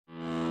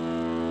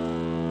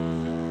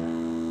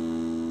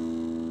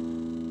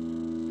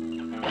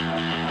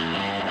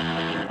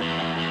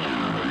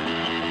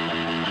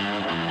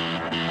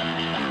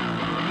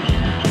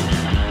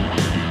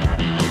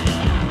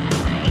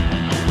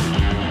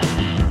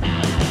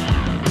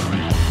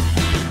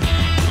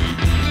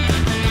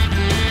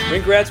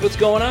Rinkrats, what's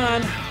going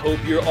on? Hope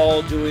you're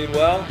all doing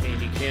well.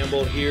 Andy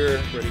Campbell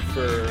here, ready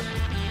for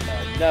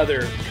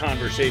another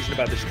conversation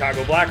about the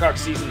Chicago Blackhawks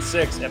Season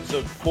 6,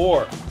 Episode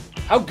 4.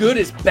 How good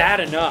is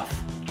bad enough?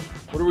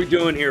 What are we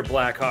doing here,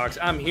 Blackhawks?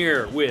 I'm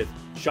here with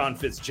Sean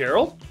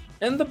Fitzgerald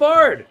and the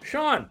Bard.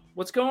 Sean,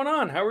 what's going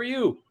on? How are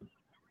you?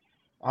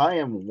 I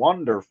am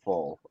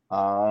wonderful.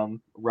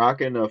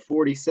 Rocking a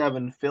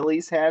 47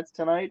 Phillies hats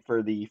tonight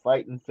for the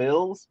Fightin'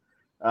 Phils.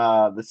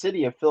 The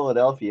city of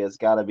Philadelphia has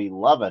got to be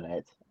loving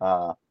it.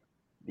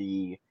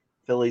 The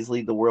Phillies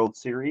lead the World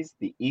Series.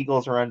 The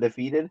Eagles are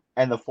undefeated.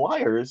 And the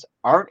Flyers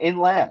aren't in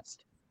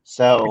last.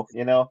 So,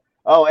 and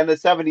the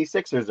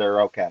 76ers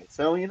are okay.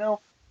 So,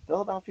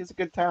 Philadelphia's a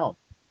good town.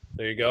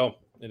 There you go.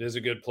 It is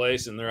a good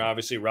place, and they're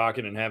obviously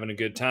rocking and having a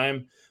good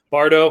time.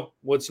 Bardo,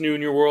 what's new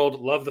in your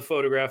world? Love the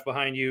photograph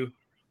behind you.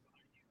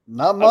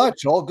 Not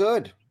much. All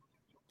good.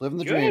 Living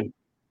the dream.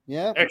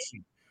 Yeah.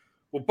 Excellent.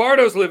 Well,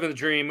 Bardo's living the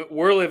dream.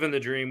 We're living the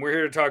dream. We're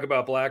here to talk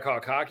about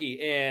Blackhawk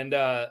hockey and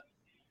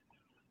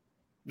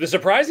the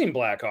surprising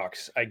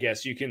Blackhawks, I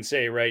guess you can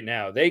say right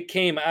now. They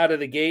came out of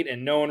the gate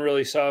and no one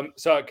really saw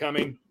it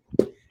coming.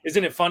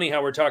 Isn't it funny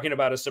how we're talking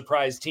about a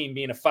surprise team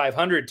being a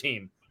 500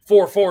 team,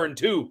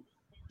 4-4-2?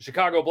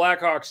 Chicago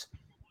Blackhawks,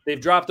 they've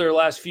dropped their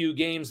last few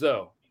games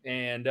though,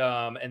 and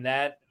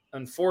that,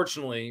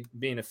 unfortunately,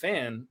 being a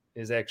fan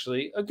is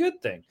actually a good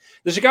thing.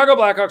 The Chicago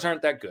Blackhawks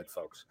aren't that good,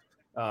 folks.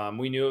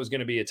 We knew it was going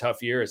to be a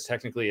tough year. It's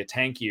technically a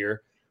tank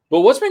year.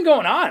 But what's been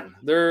going on?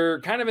 They're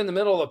kind of in the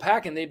middle of the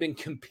pack, and they've been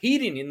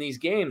competing in these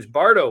games.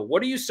 Bardo,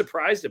 what are you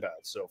surprised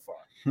about so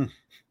far?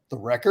 The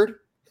record?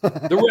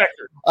 The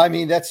record. I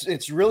mean,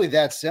 it's really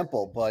that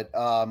simple. But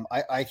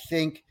I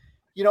think,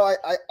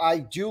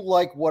 I do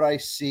like what I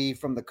see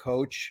from the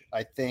coach.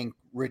 I think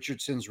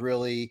Richardson's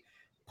really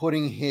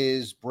putting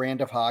his brand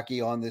of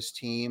hockey on this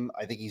team.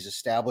 I think he's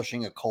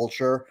establishing a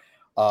culture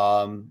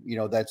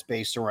that's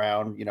based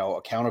around,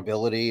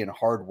 accountability and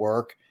hard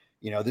work.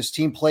 This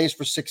team plays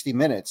for 60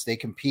 minutes. They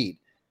compete.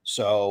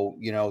 So,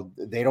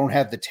 they don't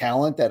have the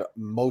talent that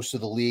most of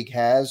the league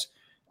has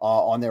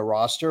on their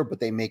roster, but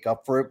they make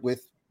up for it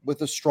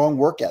with a strong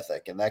work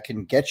ethic, and that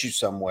can get you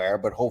somewhere.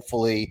 But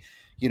hopefully,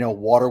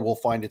 water will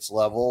find its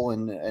level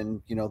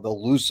and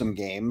they'll lose some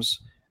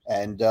games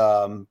and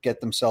get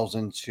themselves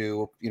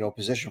into,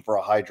 position for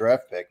a high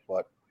draft pick.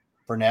 But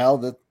for now,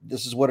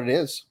 this is what it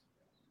is.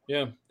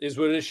 Yeah, is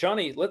what it is.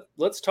 Shawnee,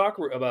 let's talk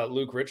about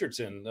Luke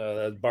Richardson,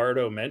 that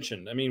Bardo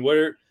mentioned. I mean,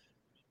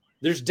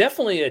 there's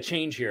definitely a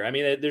change here. I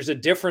mean, there's a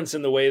difference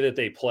in the way that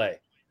they play.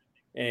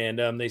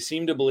 And they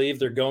seem to believe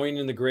they're going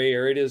in the gray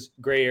areas.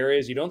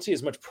 You don't see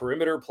as much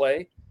perimeter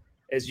play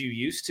as you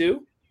used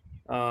to.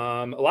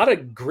 A lot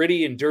of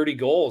gritty and dirty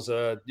goals.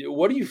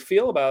 What do you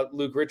feel about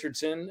Luke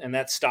Richardson and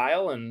that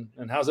style, and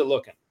how's it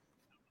looking?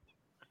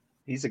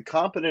 He's a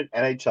competent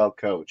NHL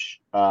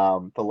coach.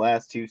 The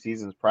last 2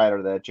 seasons prior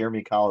to that,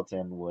 Jeremy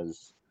Colleton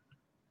was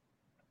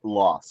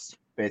lost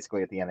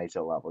basically at the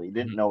NHL level. He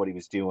didn't know what he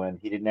was doing.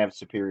 He didn't have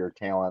superior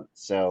talent,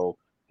 so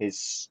his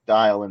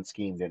style and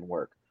scheme didn't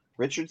work.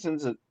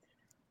 Richardson's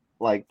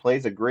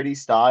plays a gritty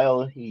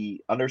style.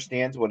 He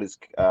understands what his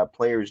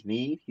players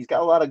need. He's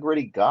got a lot of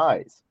gritty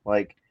guys.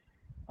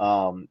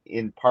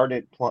 In part,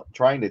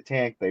 trying to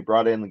tank, they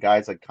brought in the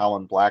guys like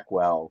Colin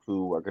Blackwell,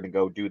 who are going to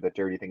go do the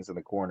dirty things in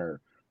the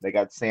corner. They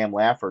got Sam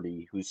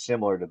Lafferty, who's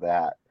similar to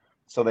that.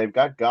 So they've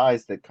got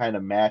guys that kind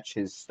of match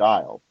his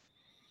style.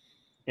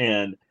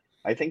 And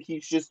I think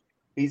he's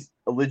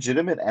a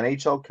legitimate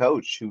NHL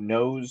coach who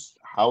knows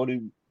how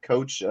to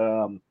coach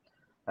an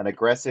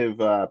aggressive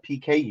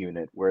PK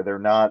unit where they're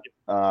not,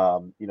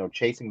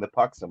 chasing the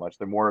puck so much.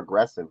 They're more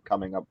aggressive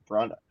coming up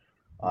front,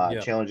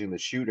 challenging the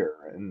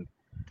shooter. And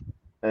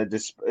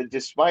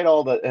despite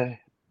all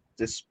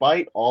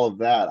of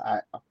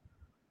that,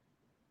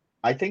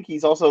 I think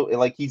he's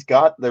also he's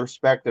got the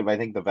respect of, I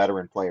think, the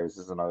veteran players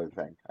is another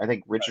thing. I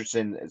think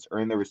Richardson has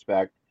earned the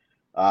respect.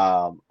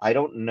 I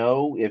don't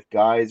know if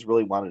guys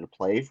really wanted to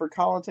play for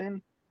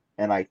Colleton,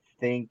 and I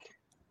think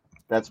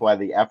that's why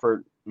the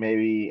effort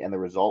maybe and the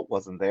result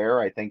wasn't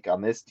there. I think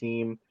on this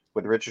team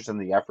with Richardson,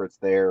 the effort's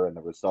there, and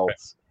the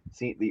results,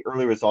 the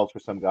early results for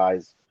some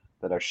guys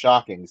that are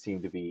shocking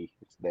seem to be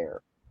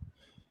there.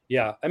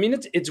 Yeah, I mean,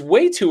 it's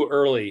way too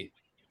early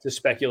to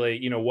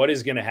speculate, what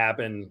is going to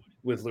happen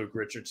with Luke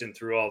Richardson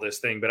through all this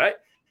thing. But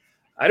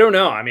I don't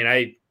know. I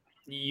mean,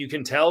 you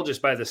can tell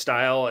just by the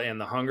style and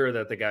the hunger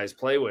that the guys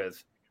play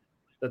with,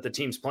 that the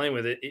team's playing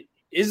with it.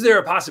 Is there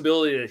a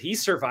possibility that he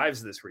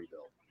survives this rebuild?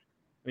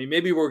 I mean,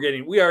 maybe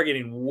we are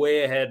getting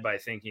way ahead by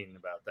thinking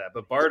about that.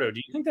 But Bardo, do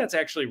you think that's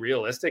actually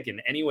realistic in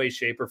any way,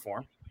 shape, or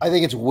form? I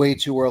think it's way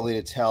too early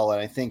to tell.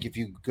 And I think if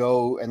you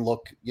go and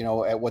look,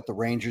 at what the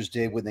Rangers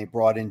did when they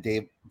brought in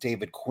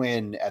David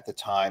Quinn at the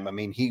time, I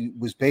mean, he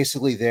was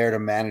basically there to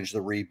manage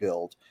the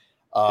rebuild.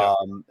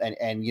 And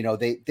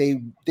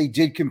they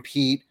did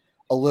compete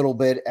a little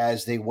bit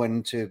as they went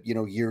into,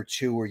 year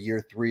 2 or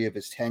year 3 of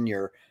his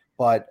tenure.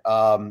 But,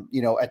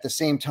 at the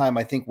same time,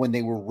 I think when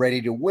they were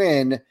ready to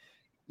win,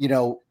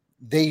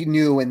 they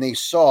knew and they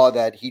saw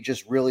that he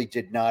just really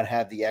did not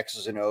have the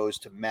X's and O's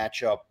to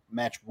match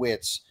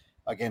wits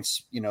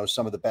against,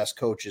 some of the best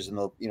coaches in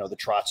the, the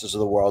Trotzes of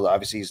the world.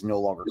 Obviously he's no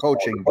longer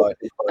coaching, but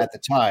at the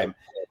time.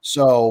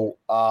 So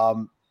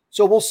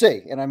we'll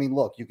see. And I mean,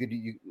 look,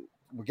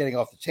 we're getting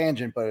off the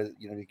tangent, but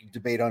you can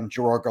debate on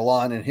Gerard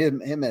Gallant and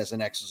him as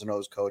an X's and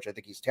O's coach. I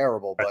think he's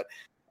terrible, but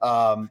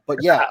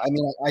yeah, I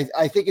mean,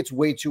 I think it's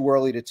way too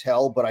early to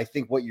tell, but I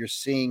think what you're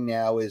seeing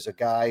now is a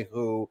guy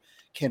who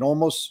can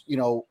almost,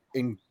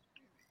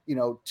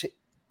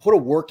 put a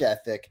work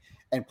ethic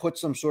and put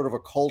some sort of a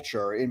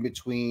culture in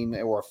between,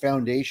 or a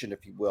foundation,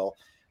 if you will,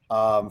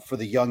 for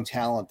the young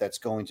talent that's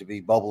going to be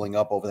bubbling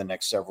up over the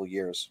next several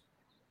years.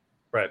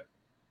 Right.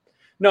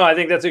 No, I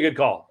think that's a good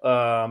call.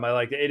 I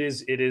like it.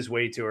 It is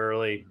way too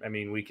early. I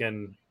mean, we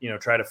can,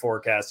 try to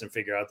forecast and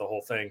figure out the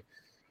whole thing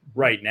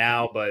right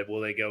now, but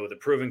will they go with a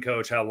proven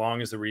coach? How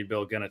long is the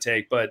rebuild going to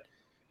take? But,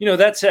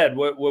 that said,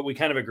 what we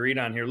kind of agreed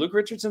on here, Luke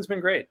Richardson's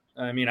been great.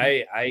 I mean,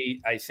 I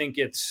think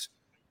it's,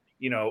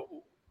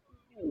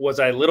 was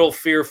I a little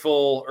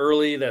fearful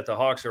early that the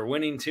Hawks are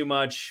winning too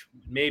much?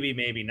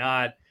 Maybe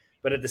not.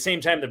 But at the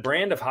same time, the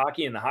brand of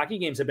hockey and the hockey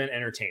games have been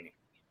entertaining.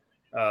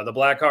 The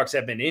Blackhawks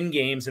have been in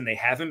games and they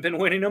haven't been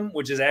winning them,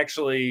 which is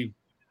actually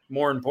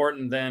more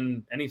important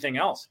than anything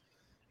else.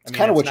 It's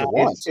kind of what you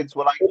want.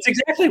 It's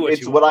exactly what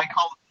you want.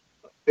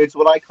 It's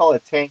what I call a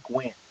tank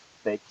win.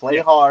 They play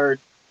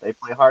hard. They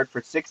play hard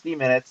for 60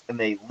 minutes and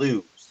they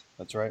lose.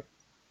 That's right.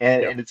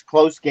 And it's a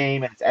close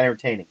game and it's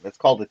entertaining. That's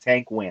called a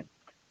tank win.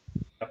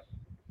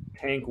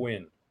 Tank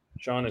win.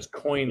 Sean has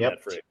coined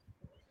that phrase.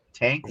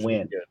 Tank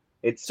win.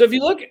 So if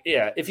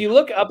you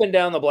look up and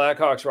down the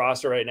Blackhawks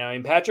roster right now, I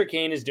mean, Patrick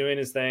Kane is doing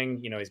his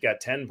thing. He's got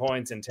 10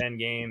 points in 10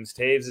 games.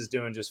 Taves is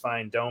doing just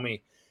fine.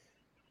 Domi,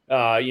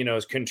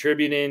 is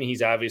contributing.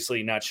 He's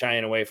obviously not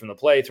shying away from the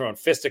play, throwing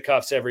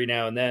fisticuffs every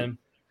now and then.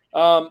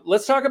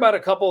 Let's talk about a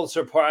couple of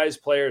surprise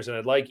players, and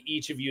I'd like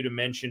each of you to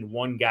mention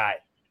one guy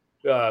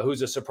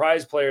who's a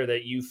surprise player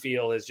that you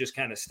feel has just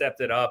kind of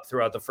stepped it up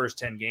throughout the first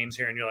 10 games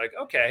here, and you're like,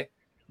 okay,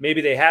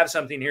 maybe they have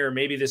something here.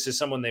 Maybe this is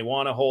someone they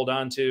want to hold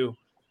on to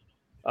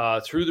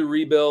through the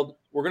rebuild.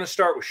 We're going to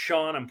start with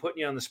Sean. I'm putting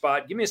you on the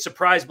spot. Give me a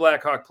surprise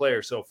Blackhawk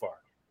player so far.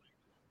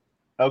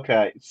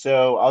 Okay,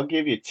 so I'll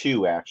give you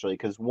two, actually,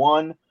 because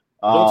one,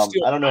 I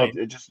don't know if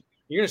it just...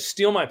 You're going to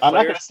steal my player? I'm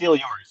not going to steal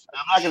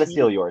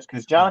yours.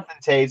 Because Jonathan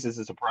Taves is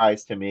a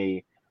surprise to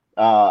me.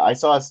 I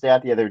saw a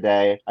stat the other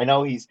day. I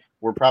know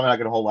we're probably not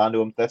going to hold on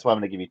to him. That's why I'm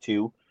going to give you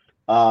two.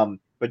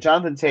 But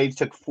Jonathan Taves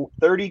took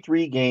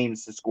 33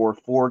 games to score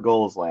 4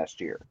 goals last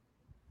year.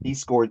 He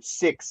scored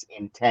 6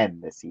 in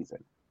 10 this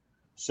season.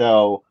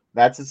 So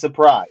that's a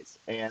surprise.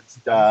 And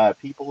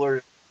people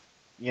are,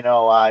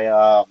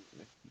 I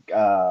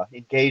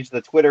engage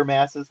the Twitter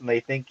masses, and they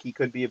think he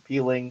could be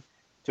appealing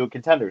to a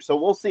contender. So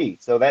we'll see.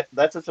 So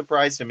that's a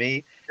surprise to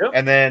me. Yep.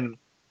 And then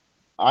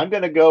I'm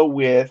going to go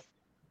with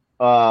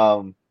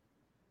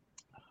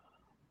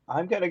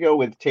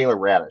Taylor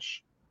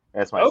Radish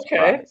as my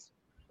surprise.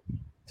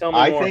 Tell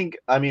me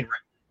more.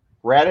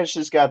 Radish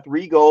has got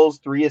 3 goals,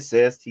 3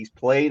 assists. He's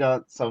played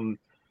on some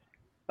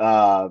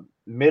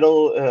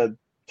middle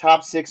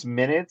top 6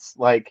 minutes.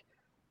 There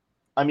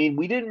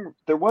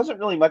wasn't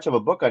really much of a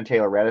book on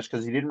Taylor Radish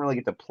because he didn't really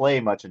get to play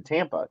much in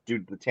Tampa due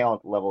to the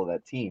talent level of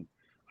that team.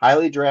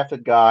 Highly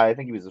drafted guy. I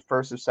think he was the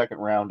first or second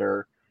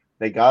rounder.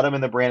 They got him in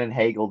the Brandon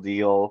Hagel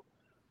deal.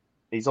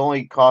 He's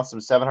only cost him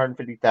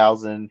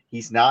 $750,000.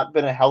 He's not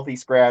been a healthy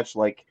scratch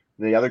like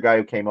the other guy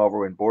who came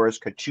over in Boris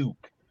Kachuk.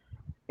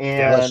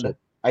 And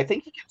I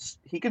think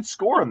he can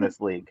score in this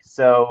league.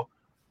 So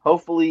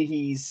hopefully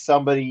he's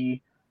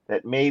somebody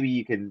that maybe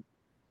you can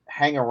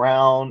hang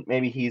around.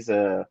 Maybe he's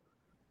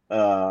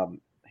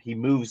he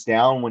moves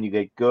down when you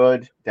get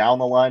good down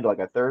the line to like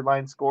a third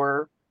line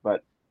scorer.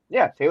 But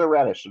yeah, Taylor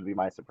Radish would be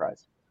my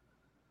surprise.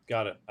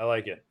 Got it. I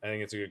like it. I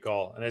think it's a good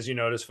call. And as you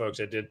notice,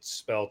 folks, I did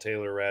spell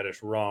Taylor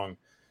Radish wrong.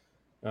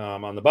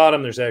 On the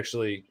bottom, there's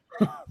actually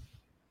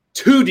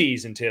 2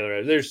 D's in Taylor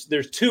Radish.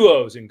 There's 2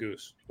 O's in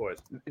Goose, boys.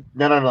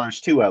 No. There's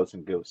 2 O's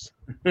in Goose.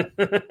 So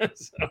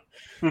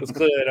let's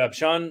clear that up.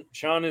 Sean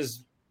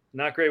is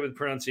not great with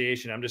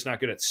pronunciation. I'm just not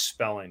good at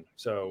spelling.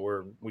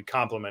 So we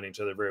complement each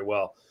other very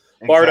well.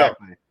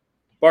 Exactly.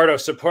 Bardo,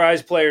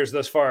 surprise players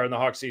thus far in the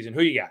Hawk season.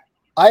 Who you got?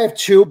 I have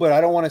 2, but I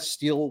don't want to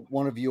steal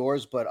one of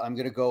yours, but I'm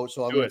going to go.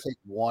 So I'm going to take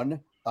one.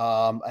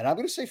 And I'm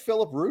going to say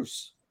Philip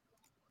Roos.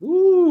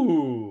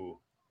 Ooh.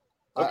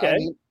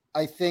 Okay.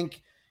 I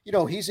think,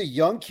 he's a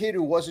young kid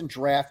who wasn't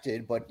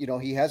drafted, but,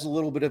 he has a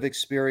little bit of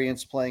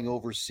experience playing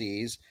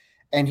overseas.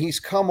 And he's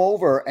come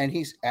over and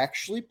he's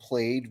actually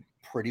played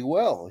pretty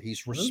well.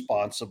 He's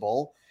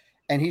responsible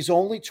and he's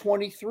only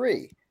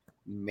 23.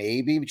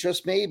 Maybe,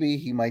 just maybe,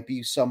 he might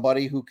be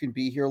somebody who can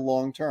be here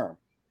long term.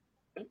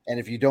 And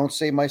if you don't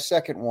say my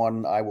second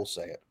one, I will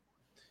say it.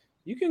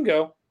 You can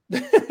go.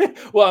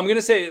 Well, I'm going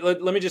to say,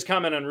 let me just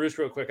comment on Roos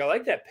real quick. I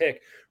like that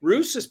pick.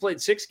 Roos has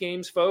played 6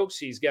 games, folks.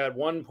 He's got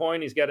 1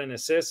 point. He's got an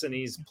assist, and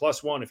he's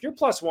 +1. If you're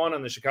 +1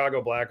 on the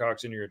Chicago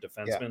Blackhawks and you're a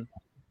defenseman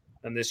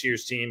on this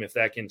year's team, if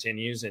that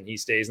continues and he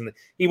stays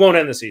he won't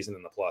end the season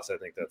in the plus. I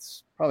think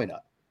that's probably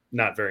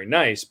not very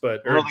nice,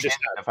 but or Really just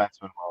good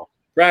defenseman will.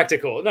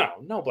 practical.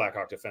 No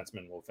Blackhawk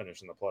defenseman will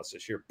finish in the plus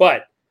this year,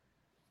 but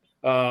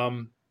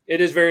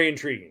it is very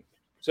intriguing.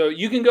 So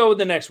you can go with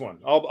the next one.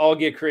 I'll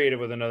get creative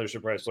with another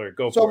surprise player.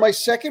 Go for it. So my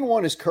second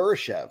one is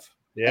Kurashev.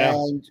 Yeah.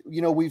 And,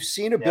 we've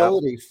seen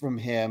ability from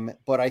him,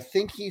 but I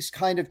think he's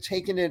kind of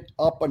taken it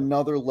up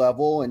another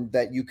level, and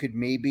that you could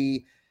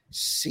maybe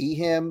see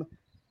him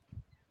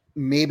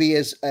maybe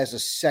as a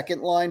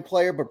second line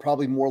player, but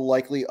probably more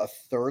likely a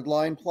third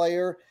line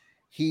player.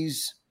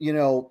 He's,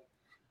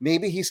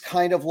 maybe he's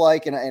kind of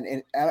like, and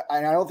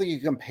I don't think you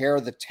can compare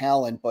the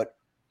talent, but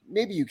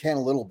maybe you can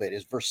a little bit,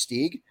 is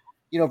Versteeg.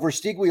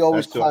 Versteeg, we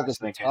always call this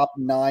the top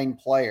 9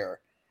 player,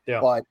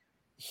 but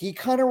he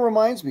kind of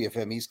reminds me of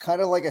him. He's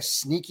kind of like a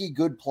sneaky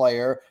good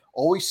player,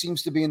 always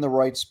seems to be in the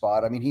right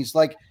spot. I mean, he's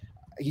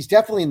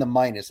definitely in the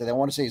minus. I don't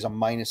want to say he's a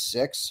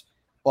 -6,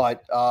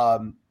 but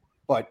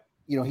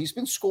he's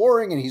been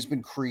scoring and he's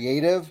been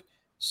creative.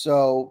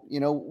 So,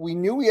 we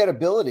knew he had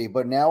ability,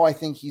 but now I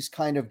think he's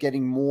kind of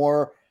getting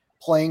more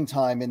playing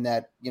time in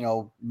that,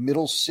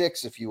 middle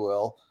 6, if you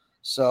will.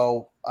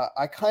 So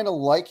I kind of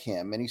like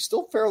him, and he's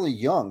still fairly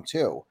young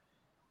too.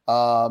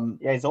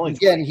 He's only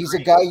he's a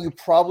guy you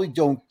probably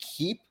don't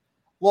keep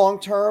long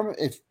term.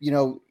 If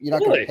you're not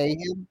going to pay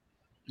him,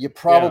 you're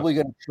probably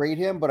going to trade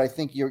him. But I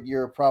think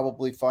you're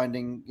probably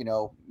finding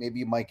maybe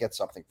you might get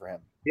something for him.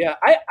 Yeah,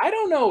 I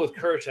don't know with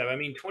Kurashev. I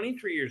mean,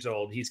 23 years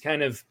old. He's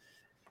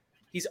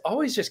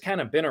always just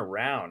kind of been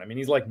around. I mean,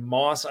 he's like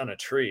moss on a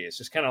tree. It's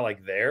just kind of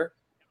like there.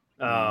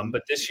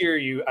 But this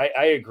year,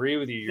 I agree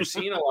with you. You're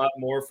seeing a lot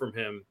more from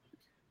him.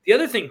 The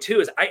other thing,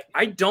 too, is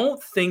I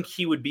don't think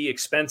he would be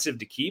expensive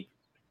to keep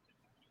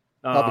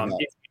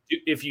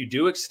if you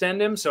do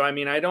extend him. So, I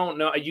mean, I don't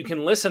know. You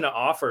can listen to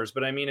offers,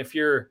 but I mean, if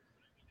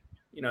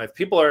if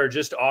people are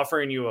just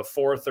offering you a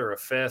 4th or a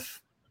 5th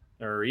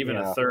or even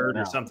a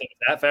 3rd or something of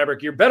that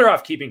fabric, you're better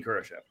off keeping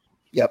Kurashev.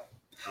 Yep.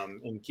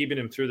 And keeping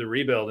him through the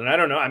rebuild. And I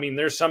don't know. I mean,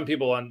 there's some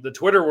people on the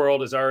Twitter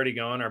world is already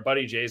going. Our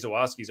buddy Jay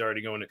Zawoski's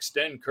already going,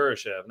 extend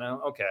Kurashev. Now,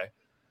 okay.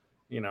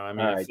 I mean, all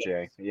right,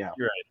 Jay. Yeah,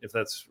 you're right. If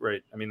that's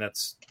right, I mean,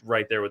 that's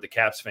right there with the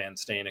Caps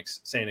fans saying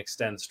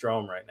extend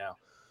Strome right now.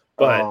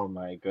 But oh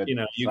my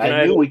goodness,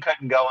 I knew we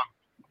couldn't go on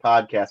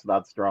podcast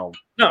about Strome.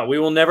 No, we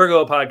will never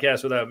go a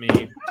podcast without me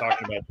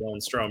talking about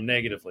Dylan Strome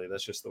negatively.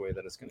 That's just the way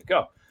that it's going to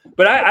go.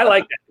 But I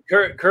like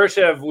that.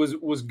 Kurashev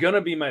was going to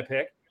be my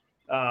pick.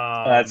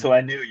 That's who I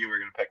knew you were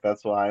going to pick.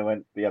 That's why I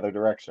went the other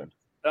direction.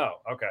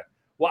 Oh, okay.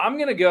 Well, I'm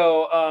going to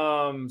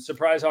go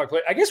surprise Hawk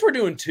player. I guess we're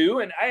doing 2,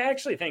 and I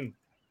actually think.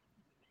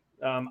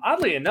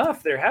 Oddly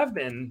enough, there have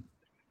been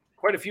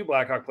quite a few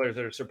Blackhawk players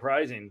that are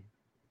surprising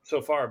so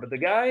far, but the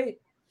guy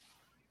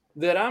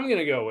that I'm going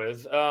to go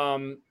with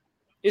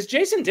is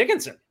Jason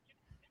Dickinson.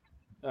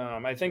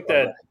 I think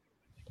that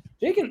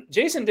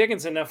Jason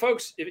Dickinson. Now,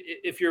 folks,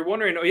 if you're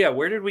wondering,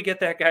 where did we get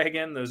that guy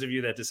again? Those of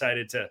you that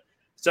decided to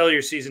sell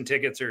your season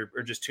tickets or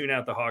just tune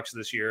out the Hawks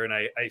this year, and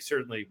I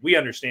certainly we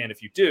understand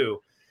if you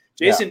do.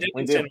 Jason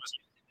Dickinson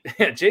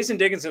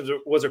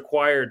was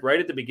acquired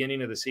right at the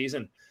beginning of the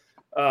season.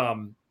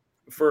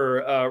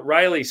 For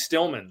Riley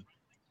Stillman.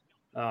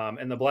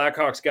 And the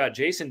Blackhawks got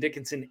Jason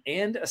Dickinson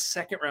and a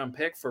 2nd-round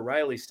pick for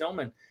Riley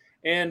Stillman.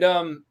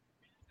 And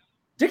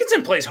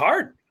Dickinson plays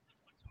hard.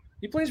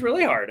 He plays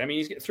really hard. I mean,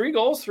 he's got 3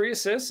 goals, 3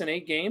 assists in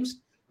 8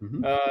 games.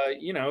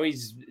 Mm-hmm.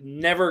 He's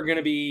never going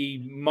to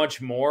be much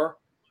more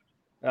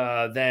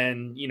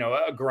than,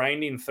 a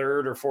grinding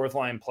 3rd or 4th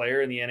line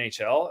player in the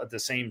NHL at the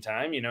same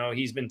time.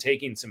 He's been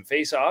taking some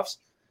faceoffs.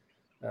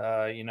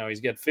 He's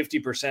got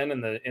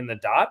 50% in the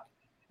dot.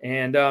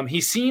 And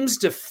he seems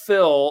to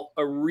fill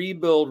a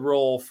rebuild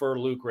role for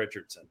Luke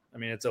Richardson. I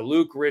mean, it's a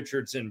Luke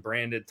Richardson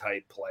branded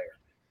type player.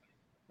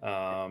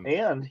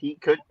 And he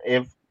could,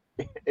 if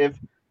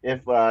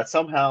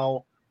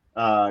somehow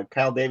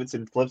Kyle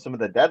Davidson flips him at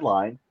the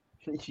deadline,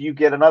 you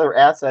get another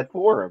asset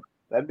for him.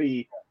 That'd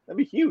be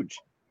huge.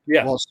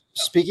 Yeah. Well,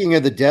 speaking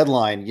of the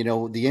deadline,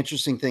 the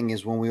interesting thing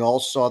is when we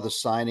all saw the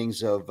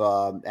signings of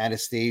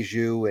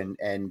Anastasiou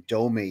and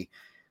Domi,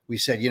 we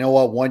said,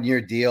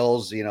 1-year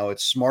deals,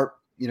 it's smart.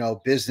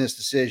 Business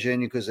decision,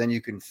 because then you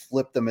can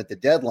flip them at the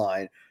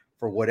deadline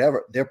for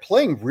whatever. They're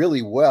playing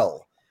really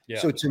well. Yeah.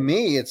 So to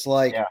me, it's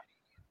like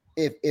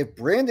if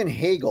Brandon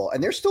Hagel,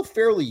 and they're still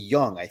fairly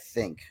young, I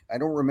think. I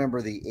don't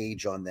remember the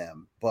age on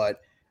them, but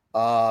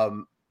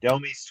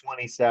Domi's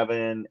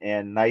 27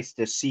 and Nice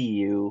to See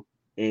You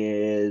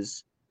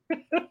is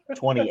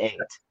 28.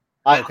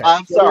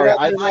 I'm sorry.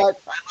 I like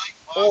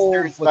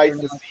old, but they're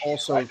not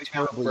also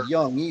terribly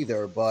young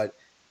either. But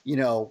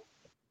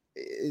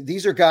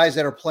these are guys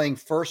that are playing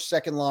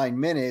 1st, 2nd line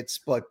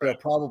minutes, but they're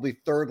probably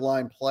 3rd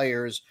line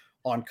players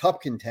on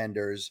cup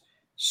contenders.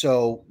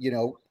 So,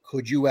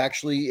 could you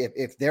actually,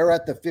 if they're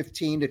at the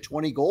 15 to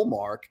 20 goal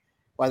mark,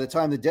 by the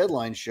time the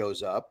deadline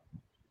shows up,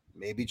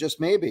 maybe, just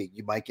maybe,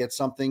 you might get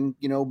something,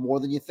 more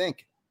than you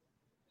think.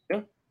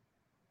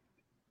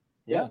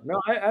 Yeah.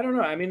 No, I don't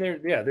know. I mean,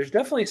 there's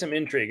definitely some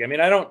intrigue. I mean,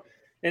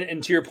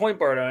 and to your point,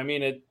 Bardo, I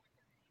mean,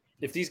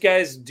 if these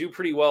guys do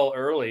pretty well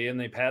early and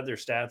they pad their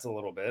stats a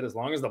little bit, as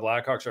long as the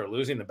Blackhawks are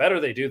losing, the better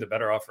they do, the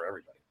better off for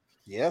everybody.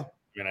 Yeah.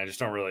 I mean, I just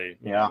don't really,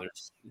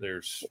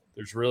 there's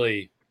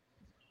really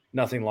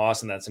nothing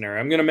lost in that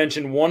scenario. I'm going to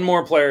mention one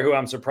more player who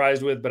I'm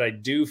surprised with, but I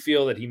do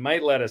feel that he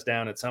might let us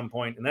down at some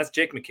point, and that's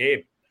Jake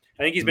McCabe.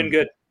 I think he's been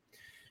good.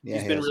 Yeah,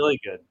 he's been really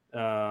good.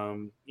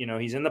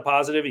 He's in the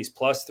positive. He's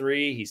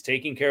 +3. He's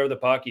taking care of the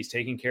puck. He's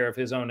taking care of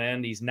his own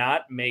end. He's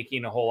not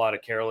making a whole lot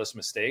of careless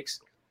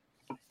mistakes.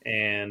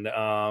 And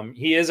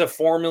he is a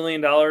 $4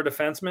 million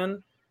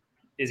defenseman.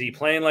 Is he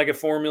playing like a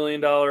 $4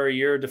 million a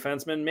year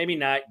defenseman? Maybe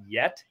not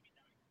yet.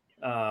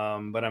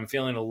 But I'm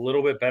feeling a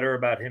little bit better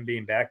about him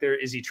being back there.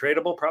 Is he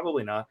tradable?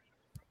 Probably not.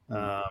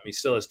 He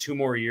still has 2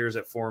 more years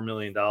at $4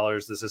 million.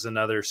 This is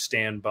another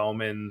Stan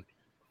Bowman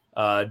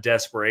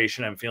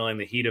desperation. I'm feeling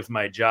the heat of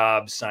my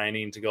job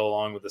signing to go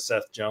along with the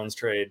Seth Jones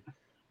trade.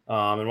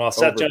 And while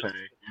Seth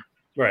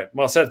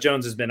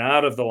Jones has been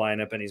out of the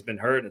lineup and he's been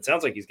hurt, and it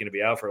sounds like he's going to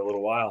be out for a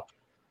little while,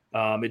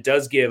 it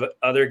does give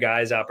other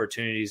guys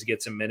opportunities to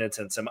get some minutes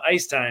and some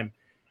ice time.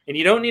 And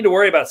you don't need to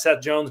worry about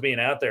Seth Jones being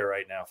out there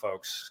right now,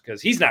 folks,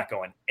 because he's not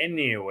going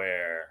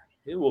anywhere.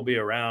 He will be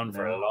around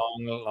for a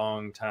long,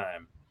 long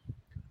time.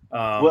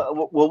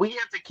 Will we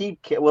have to keep?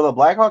 Will the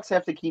Blackhawks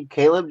have to keep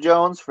Caleb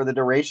Jones for the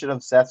duration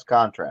of Seth's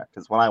contract?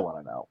 Is what I want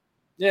to know.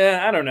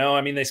 Yeah, I don't know.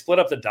 I mean, they split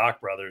up the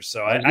Doc brothers,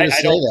 so I don't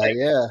think.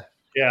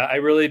 Yeah, I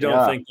really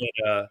don't think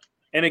that.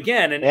 And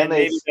again, and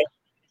maybe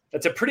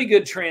that's a pretty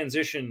good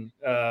transition.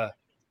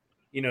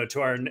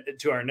 To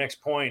our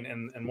next point,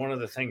 and one of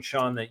the things,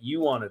 Sean, that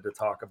you wanted to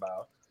talk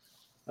about,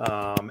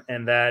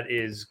 and that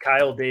is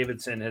Kyle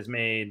Davidson has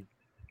made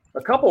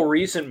a couple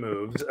recent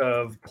moves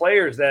of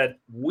players that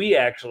we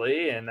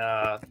actually and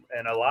a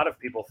lot of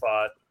people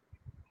thought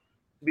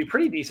would be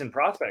pretty decent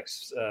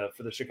prospects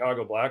for the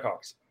Chicago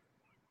Blackhawks.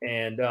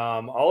 And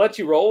I'll let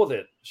you roll with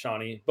it,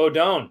 Shawnee.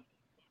 Bodan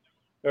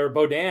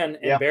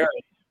and Barrett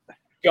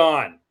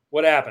gone.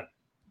 What happened?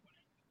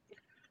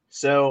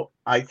 So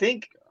I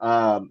think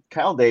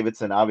Kyle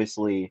Davidson,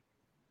 obviously,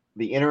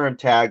 the interim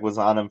tag was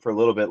on him for a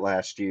little bit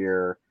last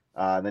year.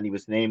 Then he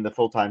was named the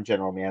full-time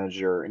general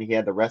manager, and he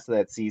had the rest of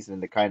that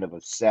season to kind of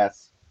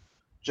assess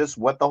just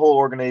what the whole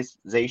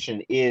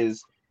organization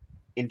is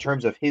in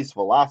terms of his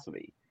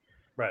philosophy.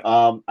 Right.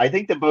 I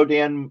think the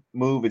Bodan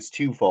move is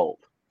twofold.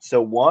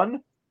 So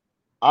one,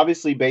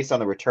 obviously based on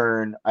the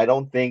return, I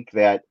don't think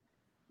that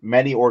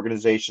many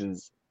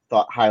organizations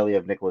thought highly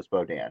of Nicholas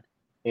Bodan,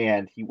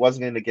 and he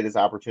wasn't going to get his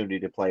opportunity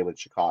to play with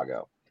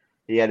Chicago.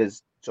 He had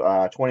his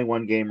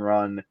 21-game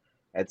run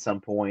at some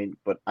point,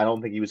 but I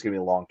don't think he was going to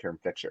be a long-term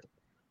fixture.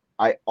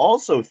 I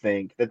also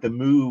think that the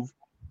move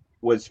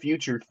was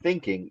future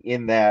thinking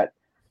in that,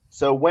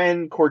 so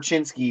when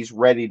Korchinski's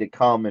ready to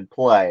come and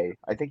play,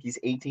 I think he's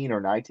 18 or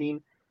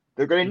 19,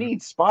 they're going to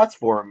need spots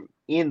for him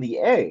in the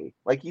A.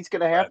 Like, he's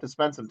going to have to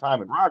spend some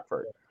time in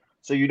Rockford.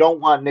 So you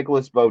don't want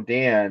Nicholas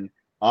Bodan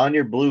on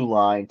your blue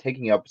line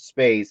taking up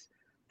space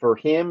for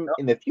him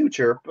in the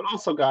future, but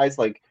also guys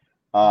like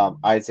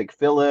Isaac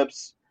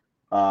Phillips,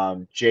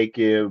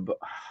 Jacob,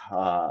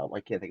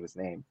 I can't think of his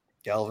name.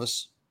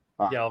 Galvis.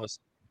 Galvis.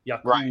 Yeah.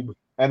 Right.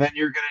 And then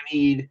you're going to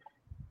need,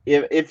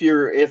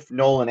 if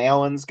Nolan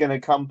Allen's going to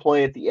come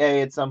play at the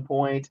A at some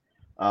point,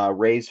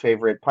 Ray's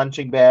favorite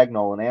punching bag,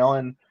 Nolan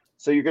Allen.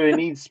 So you're going to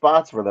need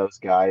spots for those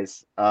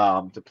guys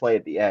to play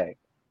at the A.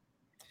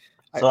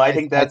 So I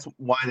think that's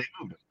why they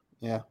moved him.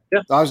 Yeah.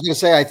 I was going to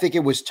say, I think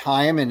it was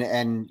time,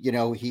 and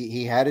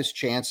he had his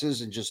chances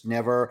and just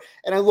never.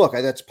 And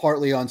that's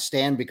partly on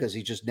Stan because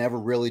he just never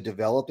really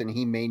developed, and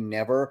he may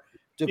never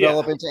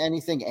develop into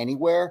anything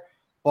anywhere.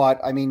 But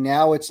I mean,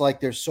 now it's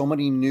like there's so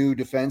many new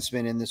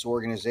defensemen in this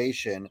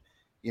organization.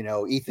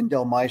 Ethan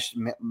Del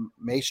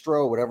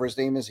Maestro, whatever his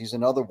name is, he's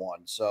another one.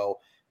 So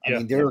I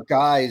mean, there are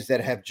guys that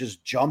have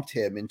just jumped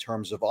him in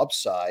terms of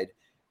upside.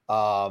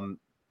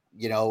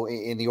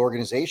 In the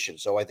organization.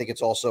 So I think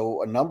it's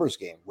also a numbers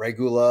game.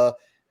 Regula,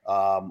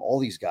 all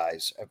these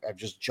guys have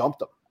just jumped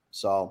them.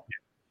 So,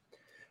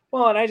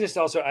 well, and I just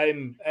also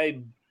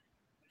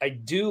I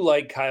do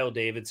like Kyle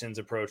Davidson's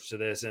approach to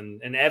this,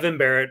 and Evan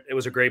Barrett. It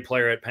was a great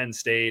player at Penn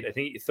State. I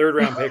think 3rd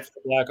round pick for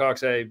the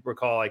Blackhawks. I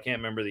recall. I can't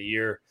remember the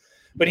year,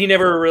 but he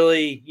never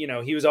really.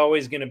 He was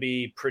always going to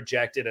be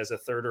projected as a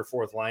 3rd or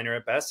 4th liner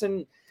at best,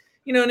 and.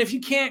 And if you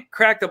can't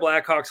crack the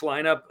Blackhawks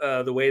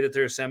lineup the way that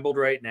they're assembled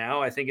right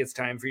now, I think it's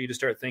time for you to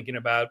start thinking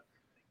about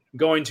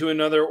going to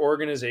another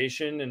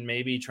organization and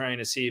maybe trying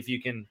to see if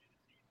you can,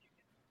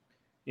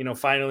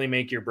 finally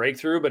make your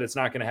breakthrough. But it's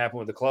not going to happen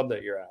with the club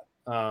that you're at.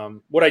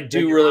 What I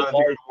do really like,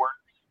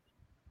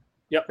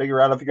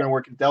 figure out if you're going to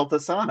work at Delta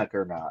Sonic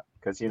or not,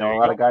 because a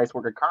lot of guys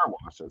work at car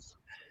washes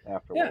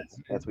afterwards,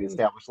 as we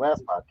established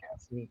last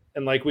podcast.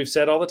 And like we've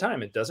said all the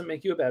time, it doesn't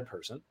make you a bad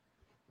person.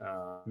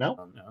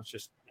 No, it's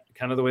just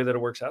kind of the way that it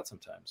works out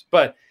sometimes.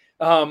 But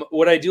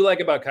What I do like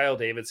about Kyle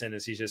Davidson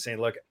is he's just saying,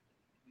 look,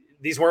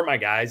 these weren't my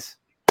guys.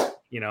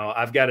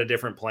 I've got a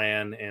different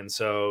plan. And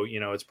so,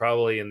 it's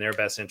probably in their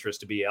best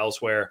interest to be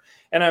elsewhere.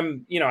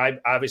 And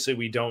obviously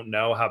we don't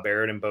know how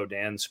Barrett and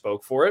Beaudin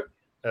spoke for it,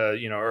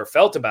 or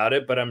felt about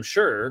it, but I'm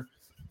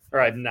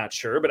not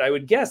sure, but I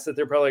would guess that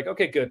they're probably like,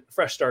 okay, good.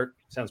 Fresh start.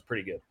 Sounds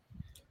pretty good.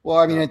 Well,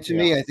 I mean, to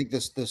me, I think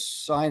the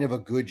sign of a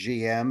good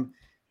GM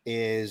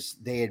is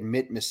they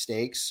admit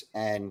mistakes.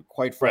 And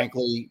quite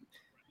frankly,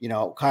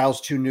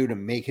 Kyle's too new to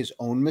make his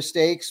own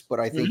mistakes, but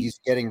I think he's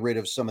getting rid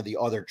of some of the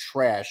other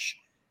trash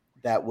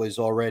that was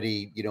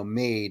already,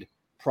 made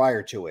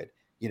prior to it,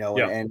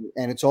 and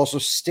it's also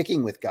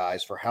sticking with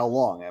guys for how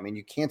long? I mean,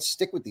 you can't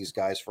stick with these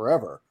guys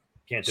forever.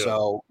 Can't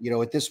do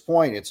it. At this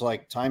point, it's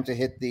like time to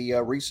hit the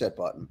reset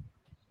button.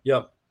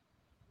 Yep.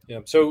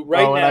 So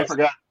now, and I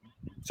forgot.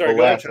 Sorry,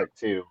 Vlasic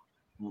too.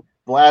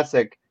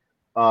 Vlasic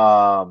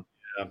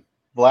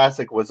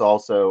was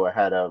also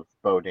ahead of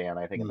Beaudin,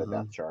 I think, in the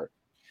depth chart.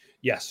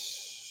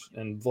 Yes,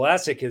 and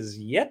Vlasic has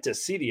yet to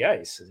see the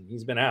ice.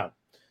 He's been out,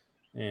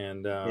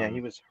 and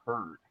he was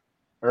hurt,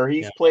 or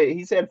he's played.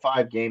 He's had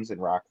 5 games in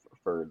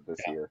Rockford this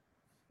year.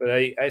 But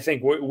I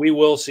think we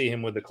will see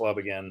him with the club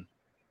again,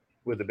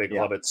 with the big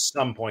club at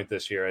some point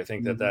this year. I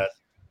think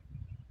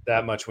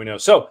that much we know.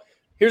 So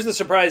here's the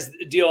surprise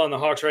deal on the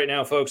Hawks right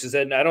now, folks, is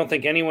that I don't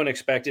think anyone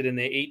expected in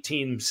the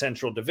 8-team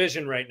Central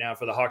Division right now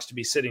for the Hawks to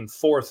be sitting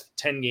 4th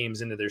 10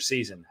 games into their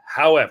season.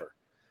 However,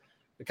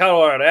 the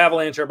Colorado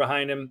Avalanche are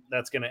behind him.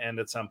 That's going to end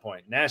at some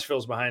point.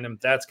 Nashville's behind him.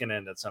 That's going to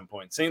end at some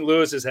point. St.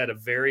 Louis has had a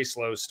very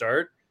slow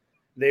start.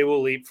 They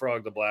will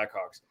leapfrog the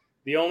Blackhawks.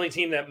 The only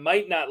team that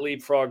might not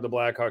leapfrog the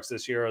Blackhawks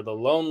this year are the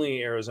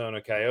lonely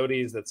Arizona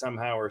Coyotes that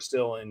somehow are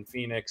still in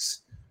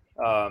Phoenix,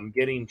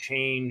 getting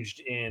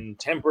changed in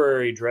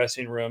temporary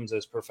dressing rooms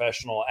as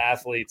professional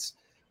athletes.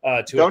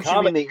 Don't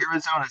you mean the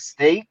Arizona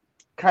State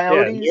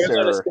Coyotes? Yeah, the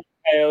Arizona State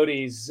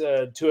Coyotes,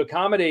 to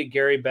accommodate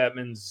Gary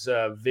Bettman's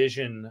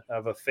vision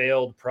of a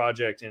failed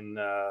project in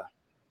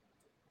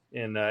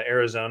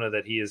Arizona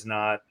that he is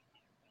not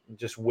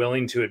just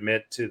willing to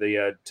admit to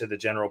the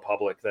general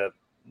public that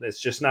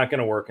it's just not going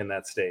to work in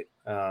that state,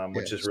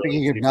 which is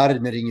speaking of not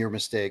admitting your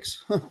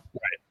mistakes. Right.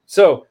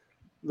 So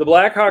the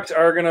Blackhawks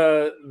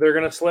they're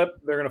gonna slip,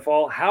 they're gonna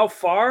fall. How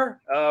far?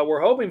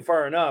 We're hoping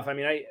far enough. I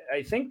mean,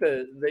 I think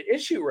the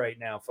issue right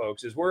now,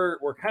 folks, is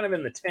we're kind of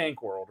in the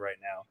tank world right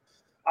now.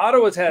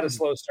 Ottawa's had a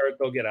slow start;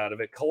 they'll get out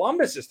of it.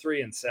 Columbus is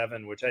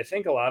 3-7, which I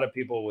think a lot of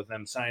people with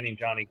them signing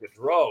Johnny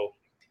Gaudreau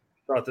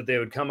thought that they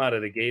would come out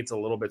of the gates a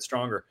little bit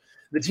stronger.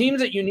 The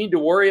teams that you need to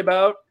worry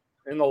about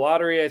in the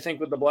lottery, I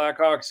think, with the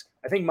Blackhawks,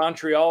 I think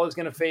Montreal is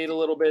going to fade a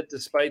little bit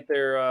despite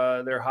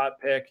their hot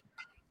pick.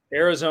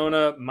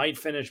 Arizona might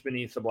finish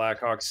beneath the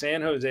Blackhawks.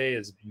 San Jose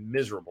is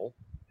miserable.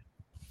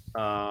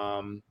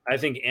 I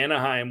think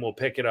Anaheim will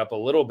pick it up a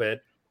little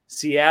bit.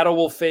 Seattle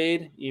will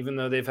fade, even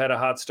though they've had a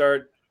hot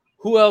start.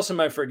 Who else am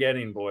I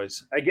forgetting,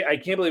 boys? I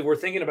can't believe we're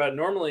thinking about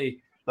normally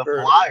the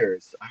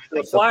Flyers.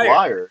 The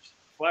Flyers.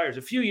 Flyers.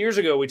 A few years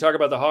ago, we talked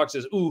about the Hawks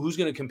as, who's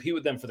going to compete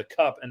with them for the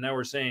Cup? And now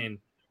we're saying,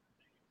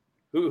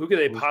 who could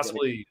they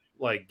possibly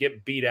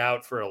get beat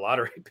out for a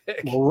lottery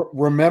pick? Well,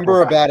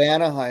 remember about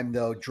Anaheim,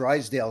 though,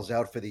 Drysdale's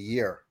out for the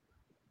year.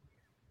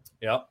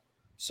 Yep.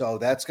 So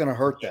that's going to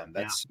hurt them.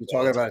 You're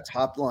talking about a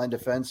top-line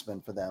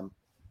defenseman for them.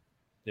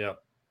 Yep.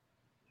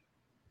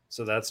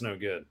 So that's no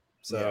good.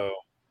 So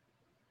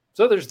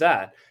there's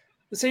that. At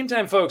the same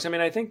time, folks, I mean,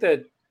 I think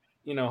that,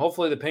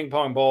 hopefully the ping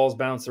pong balls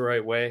bounce the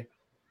right way.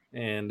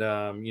 And,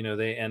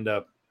 they end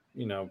up,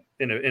 in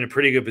a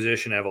pretty good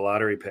position to have a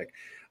lottery pick.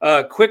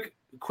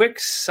 Quick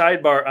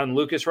sidebar on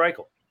Lukas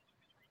Reichel.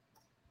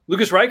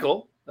 Lukas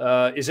Reichel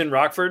is in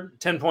Rockford,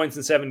 10 points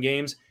in 7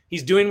 games.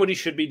 He's doing what he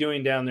should be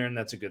doing down there, and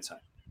that's a good sign.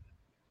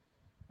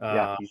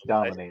 He's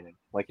dominating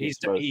like he's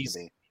supposed to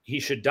be. He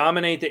should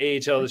dominate the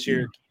AHL this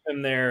year, keep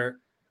him there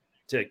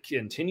to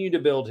continue to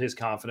build his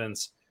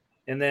confidence.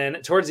 And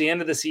then towards the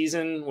end of the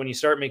season, when you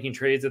start making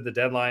trades at the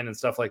deadline and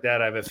stuff like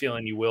that, I have a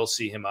feeling you will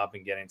see him up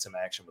and getting some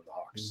action with the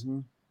Hawks.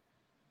 Mm-hmm.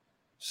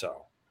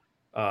 So,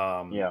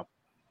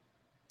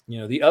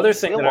 the other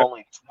thing that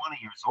only 20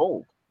 years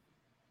old.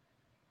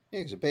 Yeah,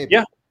 he's a baby.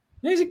 Yeah,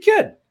 he's a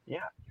kid.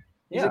 Yeah,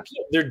 he's a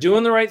kid. They're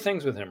doing the right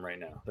things with him right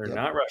now. They're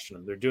not rushing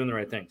him. They're doing the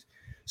right things.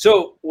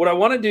 So, what I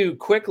want to do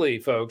quickly,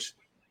 folks,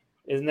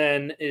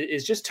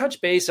 is just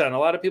touch base on. A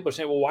lot of people are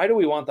saying, "Well, why do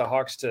we want the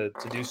Hawks to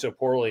do so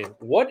poorly?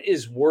 What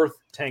is worth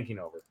tanking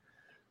over?"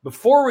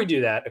 Before we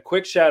do that, a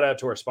quick shout out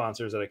to our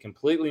sponsors that I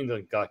completely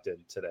neglected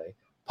today: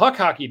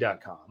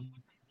 PuckHockey.com,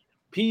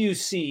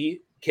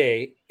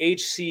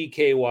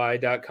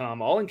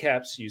 PuckHCky.com, all in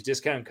caps. Use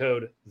discount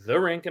code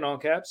THERINK in all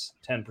caps,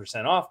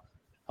 10% off.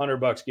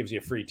 $100 gives you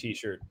a free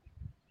T-shirt.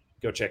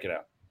 Go check it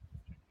out.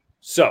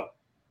 So,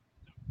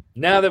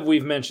 now that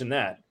we've mentioned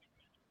that,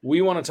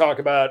 we want to talk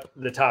about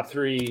the top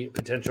 3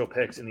 potential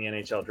picks in the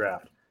NHL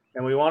draft.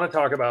 And we want to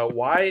talk about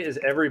why is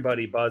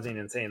everybody buzzing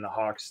and saying the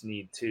Hawks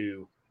need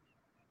to,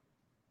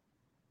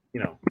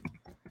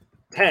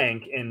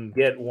 tank and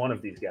get one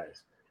of these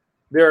guys.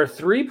 There are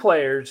 3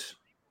 players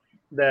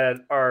that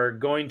are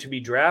going to be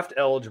draft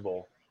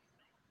eligible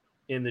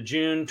in the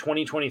June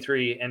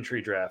 2023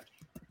 entry draft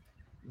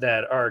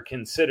that are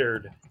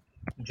considered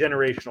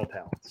generational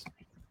talents.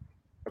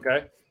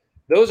 Okay.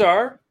 Those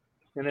are,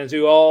 and as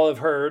you all have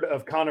heard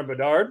of Connor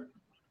Bedard,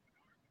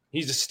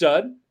 he's a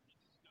stud.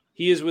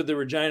 He is with the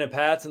Regina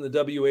Pats in the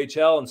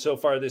WHL, and so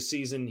far this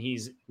season,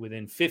 he's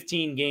within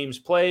 15 games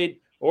played,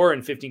 or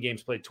in 15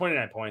 games played,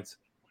 29 points,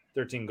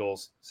 13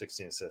 goals,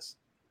 16 assists.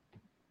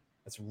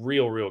 That's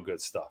real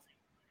good stuff.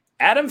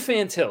 Adam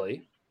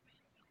Fantilli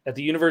at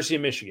the University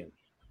of Michigan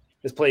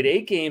has played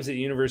 8 games at the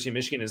University of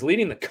Michigan, is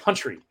leading the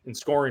country in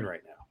scoring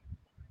right now,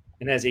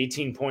 and has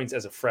 18 points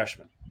as a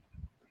freshman.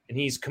 And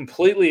he's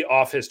completely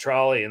off his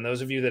trolley. And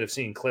those of you that have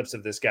seen clips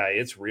of this guy,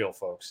 it's real,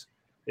 folks.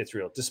 It's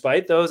real.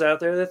 Despite those out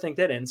there that think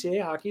that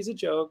NCAA hockey is a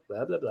joke,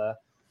 blah, blah, blah.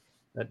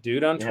 That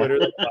dude on Twitter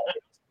that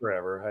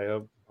forever.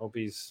 I hope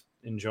he's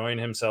enjoying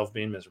himself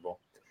being miserable.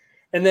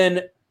 And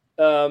then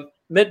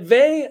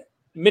Matvey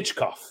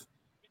Michkov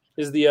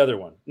is the other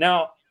one.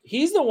 Now,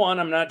 he's the one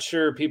I'm not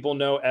sure people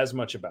know as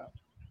much about.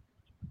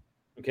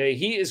 Okay,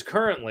 he is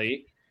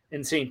currently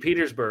in St.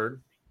 Petersburg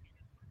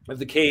of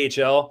the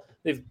KHL.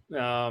 They've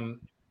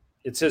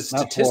it says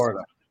statistics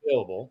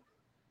available.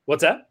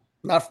 What's that?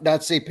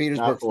 Not St.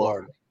 Petersburg,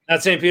 Florida.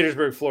 Not St.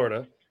 Petersburg,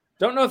 Florida.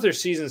 Don't know if their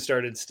season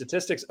started.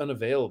 Statistics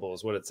unavailable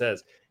is what it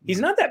says. He's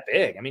not that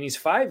big. I mean, he's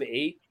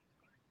 5'8",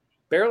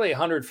 barely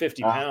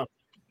 150 pounds,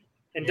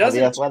 and doesn't.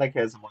 The Athletic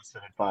has him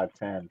listed at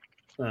 5'10".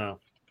 Oh,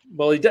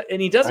 well, he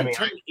doesn't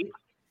turn.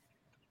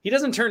 He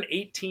doesn't turn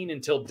 18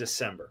 until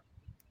December.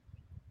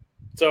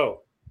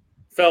 So,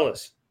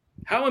 fellas,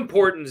 how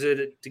important is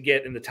it to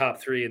get in the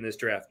top 3 in this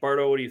draft?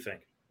 Bardo, what do you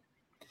think?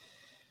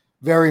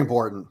 Very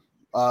important.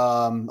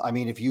 I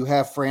mean, if you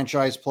have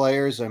franchise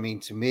players, I mean,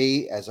 to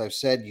me, as I've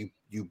said,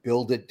 you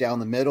build it down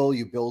the middle,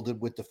 you build it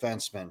with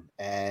defensemen.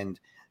 And,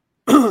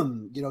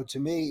 to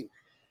me,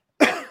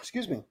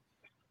 excuse me,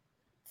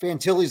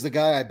 Fantilli's the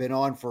guy I've been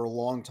on for a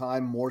long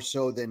time, more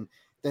so than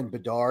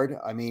Bedard.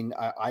 I mean,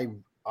 I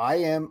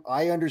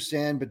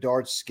understand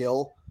Bedard's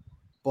skill,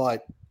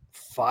 but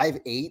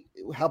 5'8",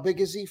 how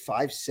big is he?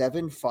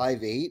 5'7",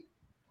 5'8"?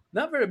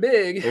 Not very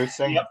big. They're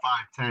saying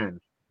 5'10".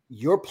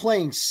 You're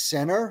playing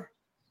center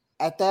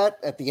at the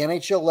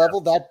NHL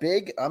level that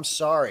big? I'm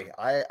sorry.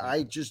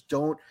 I just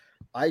don't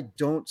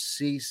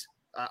see.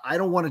 I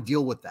don't want to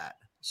deal with that.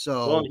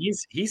 So well,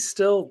 he's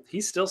still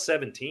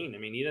 17. I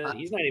mean,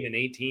 he's not even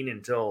 18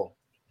 until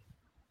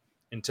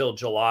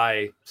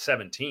July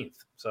 17th.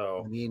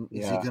 So I mean,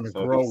 is he going to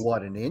grow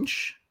an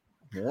inch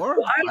more?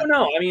 Well, I don't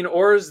know. I mean,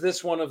 or is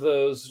this one of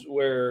those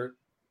where,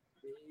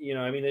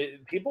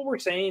 people were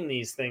saying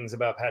these things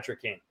about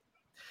Patrick Kane.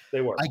 They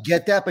were. I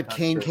get that, but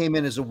Kane came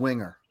in as a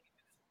winger.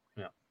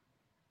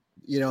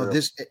 Yeah.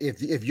 This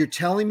if you're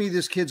telling me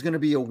this kid's going to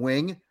be a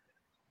wing,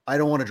 I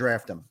don't want to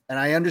draft him. And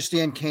I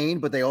understand Kane,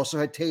 but they also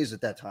had Taves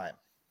at that time.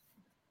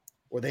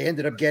 Or they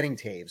ended up getting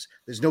Taves.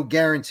 There's no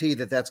guarantee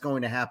that that's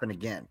going to happen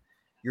again.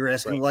 You're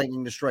asking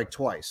lightning to strike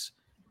twice.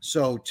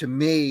 So to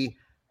me,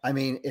 I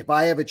mean, if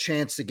I have a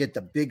chance to get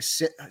the big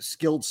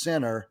skilled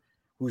center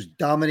who's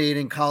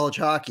dominating college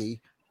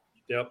hockey,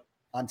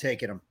 I'm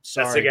taking him.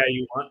 Sorry. That's the guy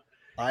you want.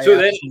 So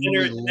then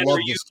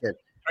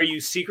are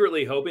you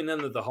secretly hoping then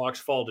that the Hawks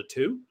fall to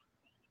 2?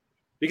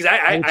 Because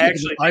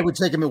I would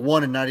take him at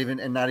 1 and not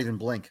even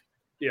blink.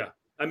 Yeah,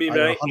 I mean,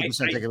 but I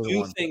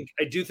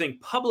do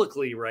think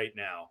publicly right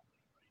now,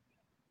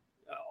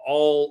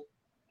 all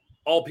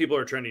people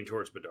are trending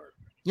towards Bedard.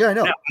 Yeah, I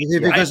know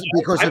because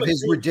of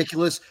his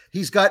ridiculous.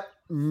 He's got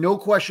no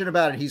question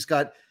about it. He's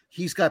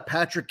got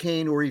Patrick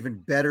Kane or even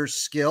better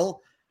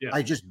skill.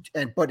 Yeah.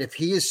 But if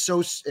he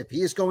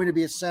is going to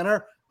be a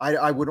center,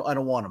 I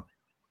don't want him.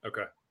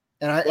 Okay.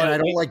 And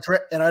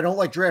I don't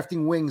like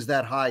drafting wings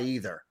that high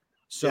either.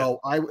 So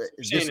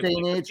this day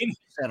and age,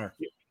 center.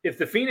 If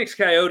the Phoenix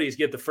Coyotes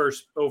get the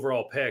first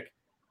overall pick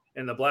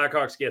and the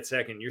Blackhawks get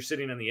second, you're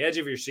sitting on the edge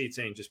of your seat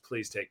saying, "Just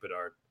please take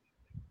Bedard."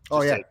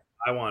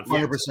 I want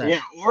 100%.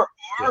 Yeah,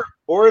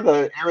 or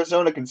the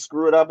Arizona can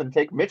screw it up and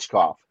take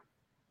Michkov.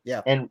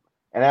 Yeah, and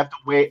have to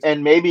wait,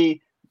 and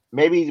maybe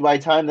by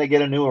the time they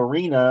get a new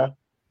arena,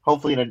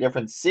 hopefully in a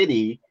different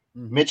city,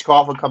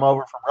 Michkov will come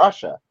over from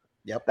Russia.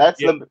 Yep, that's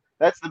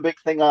the big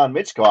thing on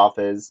Michkov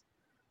is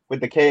with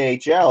the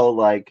KHL.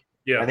 Like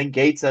I think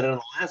Gates said it on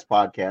the last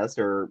podcast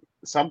or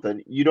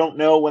something. You don't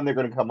know when they're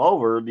going to come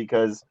over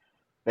because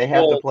they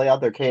have to play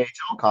out their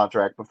KHL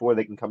contract before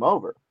they can come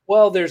over.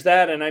 Well, there's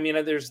that, and I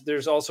mean,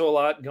 there's also a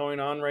lot going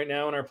on right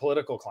now in our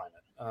political climate,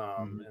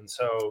 and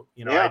so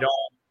I don't,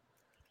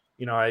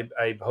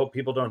 I hope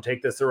people don't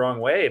take this the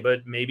wrong way,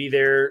 but maybe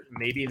there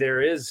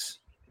is,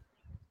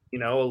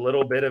 a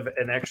little bit of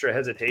an extra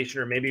hesitation,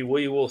 or maybe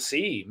we will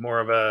see more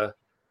of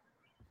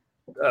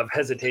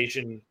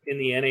hesitation in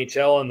the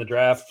NHL and the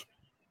draft,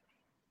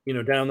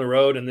 down the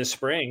road in this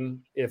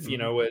spring. If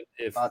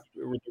if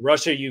the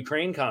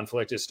Russia-Ukraine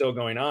conflict is still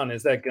going on,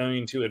 is that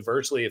going to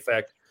adversely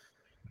affect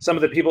some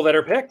of the people that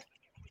are picked?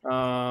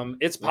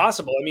 It's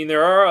possible. I mean,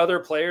 there are other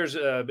players.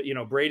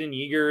 Braden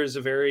Yeager is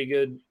a very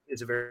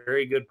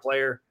good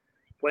player.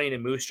 playing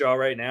in Moose Jaw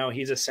right now.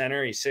 He's a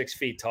center. He's 6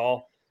 feet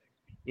tall.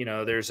 You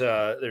know, there's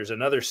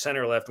another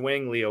center left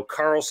wing, Leo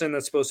Carlson,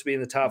 that's supposed to be in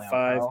the top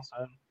 5.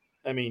 Carlson.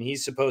 I mean,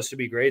 he's supposed to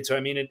be great. So I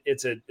mean,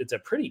 it's a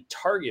pretty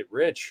target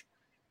rich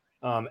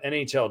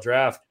NHL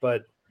draft.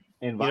 But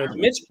you know,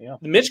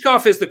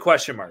 Michkov is the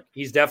question mark.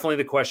 He's definitely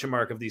the question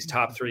mark of these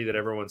top 3 that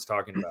everyone's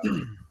talking about.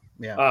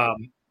 Yeah.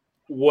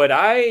 What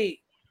I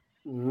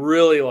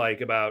really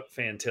like about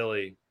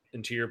Fantilli,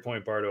 and to your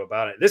point, Bardo,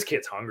 about it, this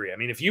kid's hungry. I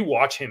mean, if you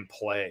watch him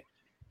play,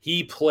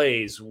 he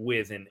plays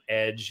with an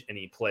edge and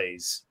he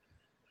plays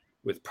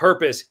with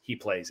purpose. He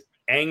plays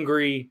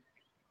angry.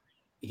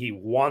 He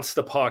wants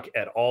the puck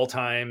at all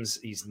times.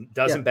 He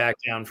doesn't back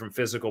down from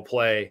physical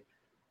play.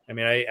 I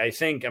mean, I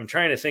think I'm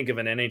trying to think of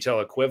an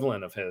NHL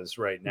equivalent of his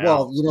right now.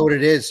 Well, you know what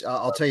it is.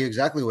 I'll tell you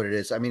exactly what it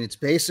is. I mean, it's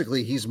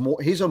basically he's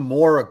a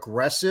more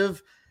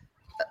aggressive,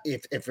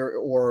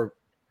 or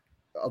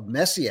a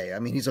Messier. I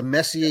mean, he's a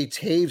Messier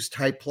Taves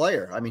type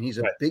player. I mean, he's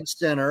a big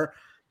center,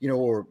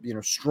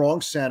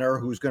 strong center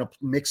who's going to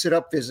mix it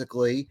up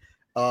physically,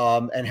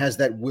 and has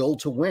that will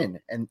to win.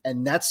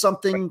 And that's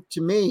something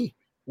to me.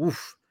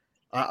 Oof,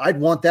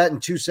 I'd want that in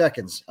 2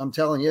 seconds. I'm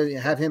telling you,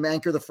 have him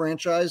anchor the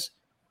franchise.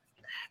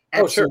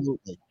 Absolutely.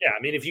 Sure. Yeah,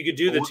 I mean, if you could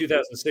do the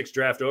 2006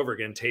 draft over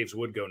again, Taves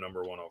would go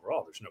number 1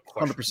 overall. There's no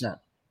question. 100%.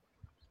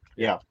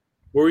 Yeah.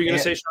 What were you going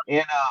to say, Sean?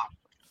 And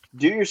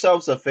do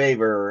yourselves a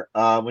favor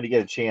when you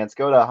get a chance.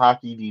 Go to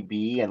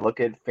HockeyDB and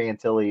look at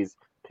Fantilli's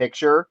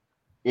picture.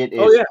 It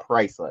is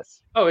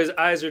priceless. Oh, his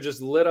eyes are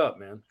just lit up,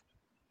 man.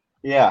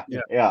 Yeah.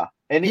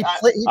 And he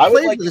played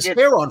with his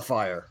hair on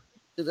fire,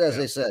 as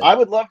they say. I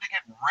would love to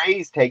get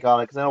Ray's take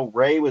on it because I know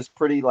Ray was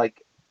pretty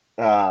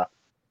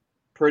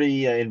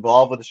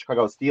involved with the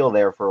Chicago Steel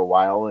there for a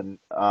while, and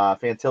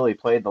Fantilli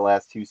played the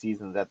last 2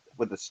 seasons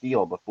with the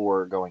Steel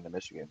before going to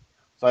Michigan.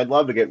 So I'd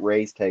love to get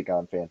Ray's take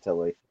on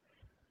Fantilli.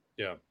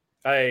 Yeah,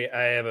 I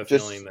have a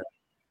feeling that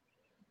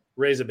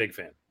Ray's a big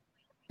fan.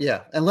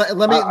 Yeah, and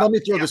let me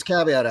throw this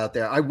caveat out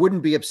there. I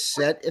wouldn't be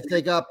upset if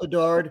they got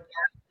Bedard,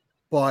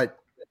 but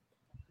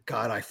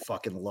God, I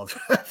fucking love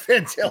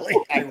Fantilli.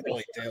 I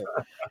really do.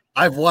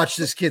 I've watched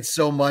this kid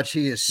so much.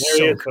 He is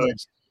so good.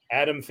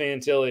 Adam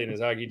Fantilli in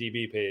his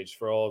HockeyDB page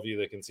for all of you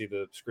that can see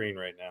the screen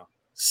right now.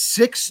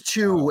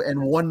 6'2"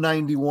 and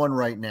 191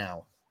 right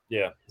now.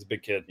 Yeah, he's a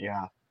big kid.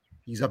 Yeah.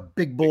 He's a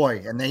big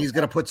boy, and then he's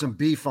going to put some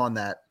beef on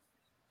that.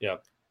 Yeah.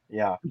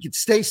 Yeah. He could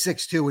stay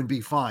 6'2" and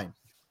be fine.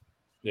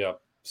 Yeah.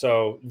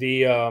 So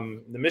the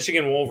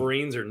Michigan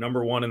Wolverines are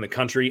number 1 in the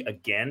country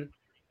again.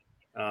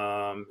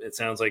 It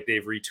sounds like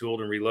they've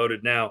retooled and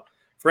reloaded now.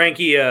 Frank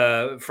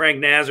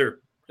Nazar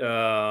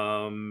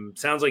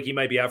sounds like he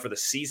might be out for the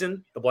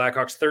season. The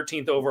Blackhawks'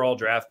 13th overall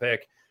draft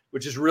pick,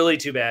 which is really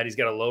too bad. He's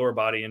got a lower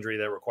body injury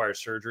that requires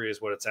surgery,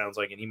 is what it sounds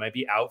like, and he might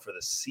be out for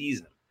the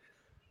season.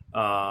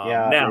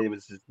 It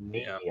was his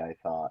knee, I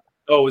thought.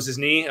 Oh, it was his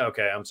knee?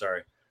 Okay, I'm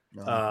sorry.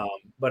 No.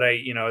 But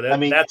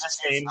that's the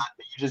same.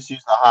 You just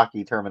use the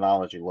hockey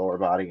terminology, lower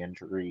body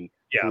injury.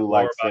 Yeah,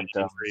 lower body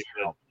injury.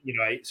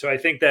 But, so I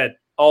think that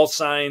all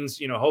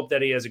signs, hope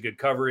that he has a good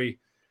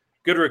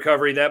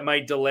recovery. That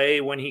might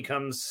delay when he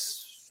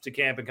comes to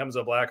camp and comes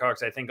to the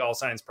Blackhawks. I think all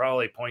signs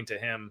probably point to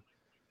him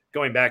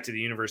going back to the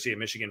University of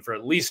Michigan for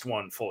at least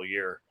 1 full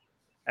year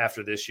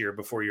after this year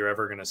before you're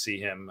ever going to see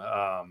him,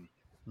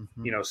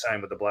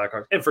 sign with the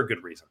Blackhawks, and for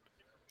good reason.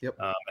 Yep.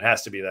 It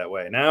has to be that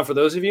way. Now, for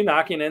those of you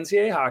knocking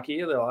NCAA hockey,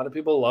 a lot of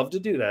people love to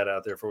do that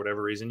out there for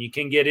whatever reason. You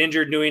can get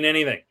injured doing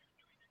anything.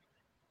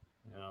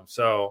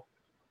 So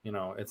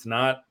it's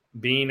not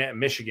being at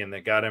Michigan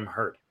that got him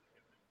hurt.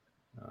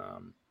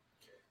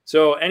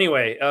 So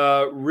anyway,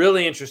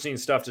 really interesting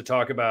stuff to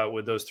talk about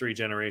with those 3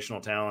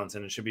 generational talents,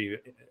 and I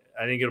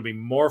think it'll be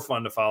more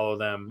fun to follow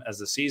them as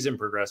the season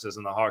progresses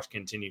and the Hawks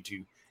continue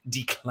to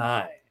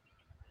decline,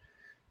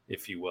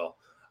 if you will.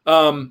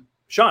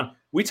 Sean,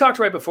 we talked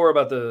right before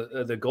about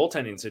the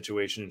goaltending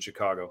situation in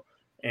Chicago,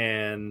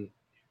 and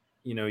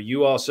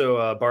you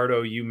also,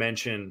 Bardo, you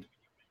mentioned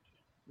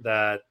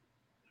that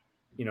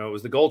it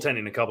was the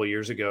goaltending a couple of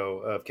years ago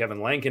of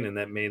Kevin Lankinen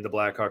that made the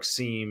Blackhawks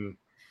seem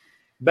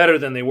better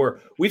than they were.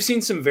 We've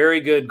seen some very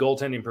good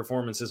goaltending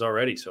performances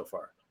already so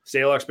far.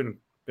 Stalock's been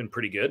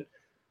pretty good.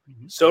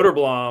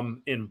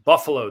 Soderblom in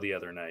Buffalo the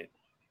other night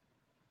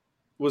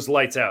was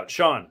lights out.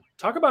 Sean,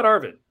 talk about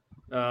Arvid.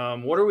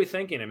 What are we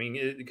thinking? I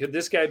mean, could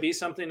this guy be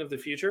something of the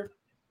future?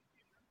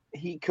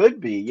 He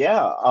could be,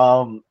 yeah.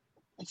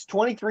 He's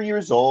 23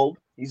 years old.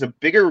 He's a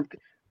bigger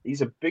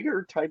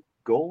type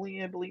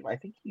goalie, I believe. I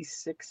think he's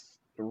 6'3".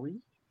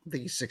 I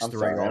think he's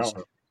 6'3"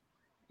 also.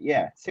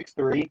 Yeah,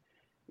 6'3".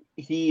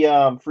 He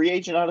free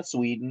agent out of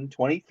Sweden,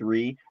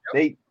 23.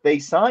 Yep. They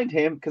signed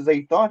him because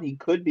they thought he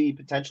could be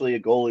potentially a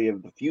goalie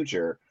of the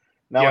future.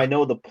 Now I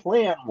know the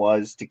plan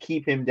was to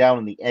keep him down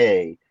in the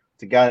A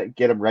to get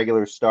him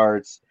regular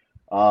starts.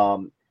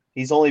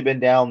 He's only been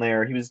down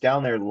there. He was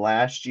down there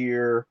last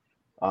year,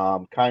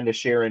 kind of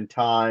sharing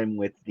time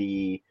with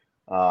the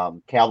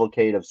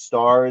cavalcade of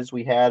stars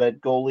we had at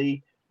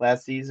goalie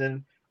last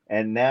season.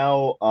 And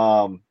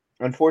now,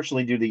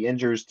 unfortunately, due to the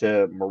injuries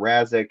to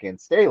Mrazek and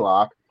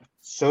Stalock,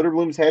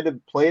 Soderblom's had to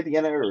play at the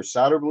NHL, or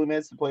Soderblom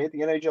has to play at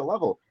the NHL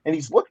level, and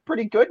he's looked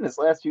pretty good in his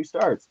last 2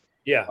 starts.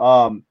 Yeah.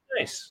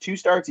 Nice. 2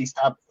 starts, he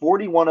stopped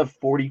 41 of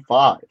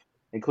 45,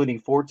 including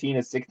 14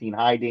 of 16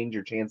 high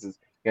danger chances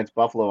against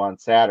Buffalo on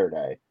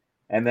Saturday,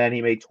 and then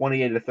he made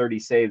 28 of 30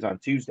 saves on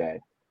Tuesday,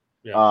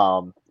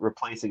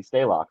 replacing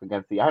Stalock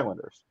against the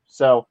Islanders.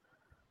 So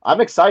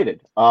I'm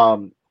excited.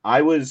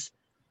 I was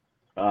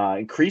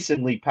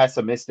increasingly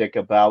pessimistic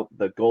about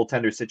the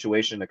goaltender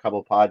situation a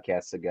couple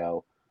podcasts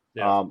ago.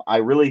 Yeah. I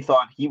really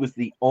thought he was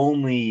the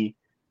only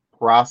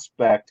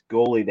prospect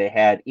goalie they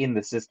had in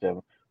the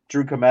system.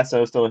 Drew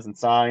Commesso still hasn't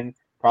signed.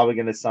 Probably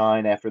going to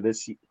sign after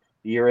this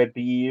year at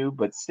BU,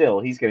 but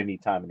still, he's going to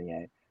need time in the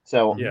A.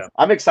 So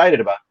I'm excited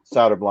about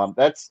Soderblom.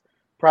 That's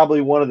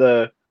probably one of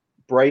the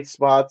bright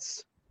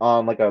spots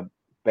on like a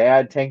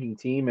bad tanking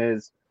team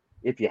is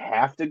if you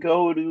have to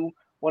go to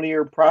one of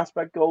your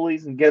prospect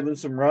goalies and give them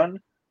some run,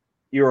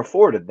 you're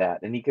afforded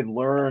that, and he can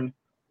learn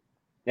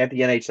at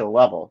the NHL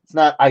level. It's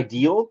not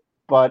ideal,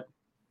 but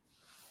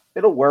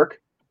it'll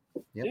work.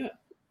 Yep. Yeah,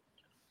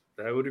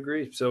 I would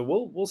agree. So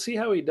we'll see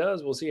how he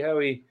does. We'll see how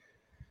it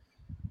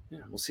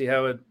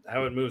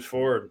moves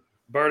forward.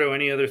 Bardo,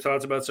 any other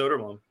thoughts about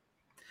Soderblom?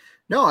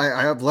 No,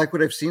 I like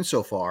what I've seen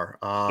so far.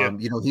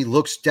 He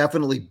looks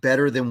definitely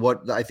better than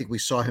what I think we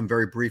saw him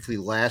very briefly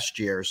last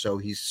year. So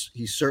he's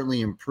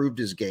certainly improved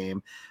his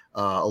game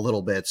a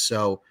little bit.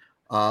 So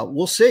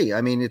we'll see.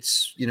 I mean,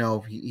 it's,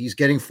 he's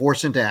getting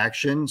forced into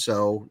action.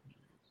 So,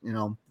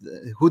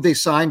 who they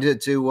signed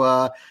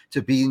to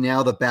be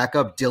now the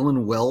backup,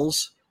 Dylan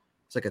Wells.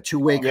 It's like a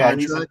 2-way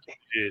contract.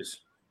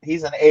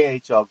 He's an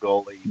AHL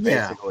goalie,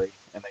 basically.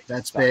 And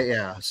that's bad.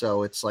 Yeah.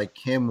 So it's like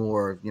him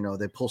or,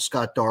 they pull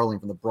Scott Darling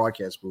from the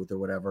broadcast booth or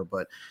whatever.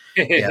 But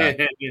yeah.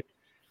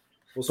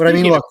 But I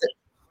mean, look,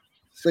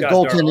 the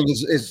goaltending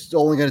is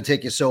only going to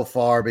take you so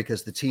far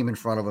because the team in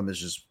front of him is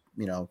just,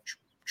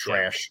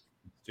 trash.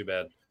 Too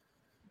bad.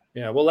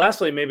 Yeah. Well,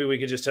 lastly, maybe we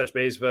could just touch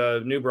base.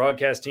 New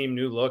broadcast team,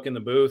 new look in the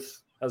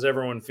booth. How's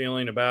everyone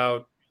feeling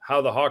about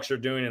how the Hawks are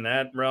doing in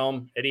that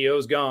realm? Eddie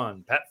O's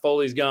gone. Pat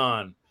Foley's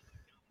gone.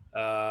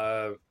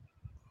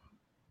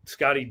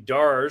 Scott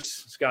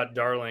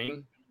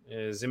Darling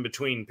is in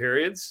between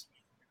periods,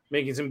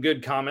 making some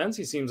good comments.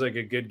 He seems like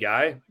a good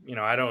guy.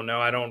 I don't know.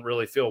 I don't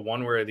really feel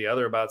one way or the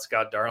other about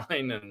Scott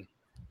Darling and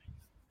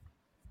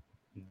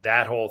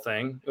that whole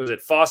thing. Was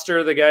it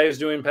Foster, the guy who's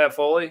doing Pat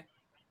Foley,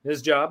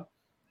 his job?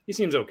 He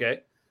seems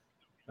okay.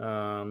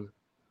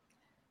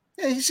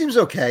 Yeah, he seems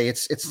okay.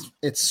 It's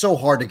so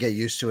hard to get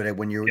used to it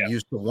when you're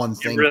used to one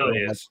thing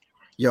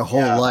your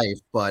whole life.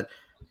 But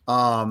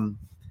I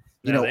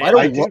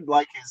do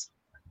like his.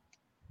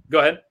 Go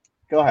ahead,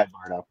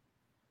 Marno.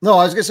 No,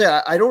 I was gonna say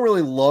I don't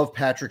really love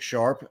Patrick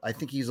Sharp. I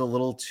think he's a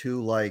little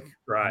too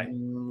dry. A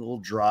little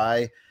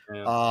dry.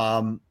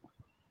 Yeah.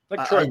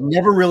 I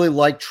never really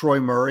liked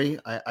Troy Murray.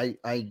 I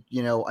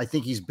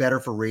think he's better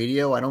for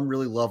radio. I don't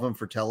really love him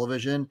for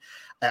television.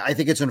 I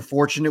think it's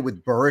unfortunate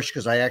with Burish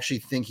because I actually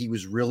think he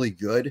was really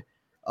good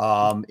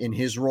in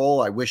his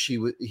role. I wish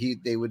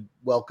they would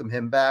welcome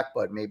him back,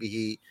 but maybe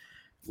he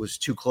was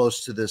too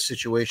close to the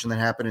situation that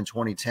happened in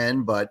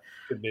 2010. But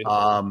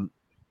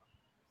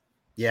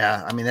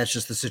yeah, I mean, that's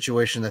just the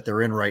situation that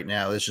they're in right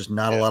now. There's just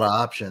not a lot of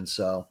options.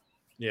 So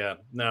yeah,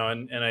 no,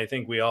 and I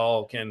think we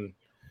all can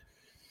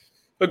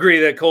agree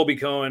that Colby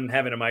Cohen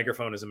having a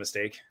microphone is a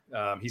mistake.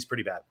 He's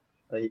pretty bad.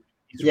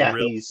 He's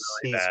really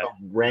bad.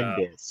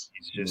 Horrendous.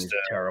 He's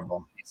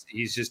terrible.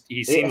 He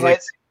seems like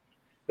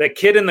that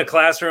kid in the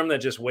classroom that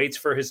just waits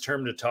for his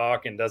turn to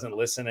talk and doesn't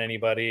listen to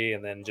anybody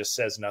and then just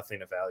says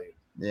nothing of value.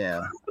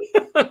 Yeah.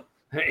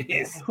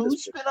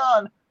 Who's been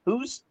on?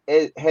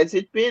 Has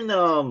it been?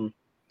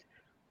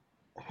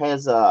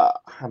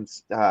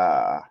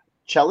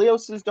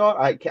 Chelios'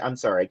 daughter? I'm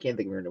sorry, I can't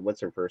think of her name. What's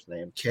her first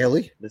name?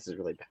 Kaylee. This is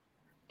really bad.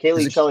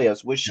 Kaylee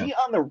Chelios. Was she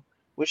on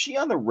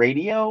the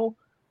radio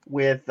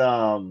with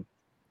Weidman?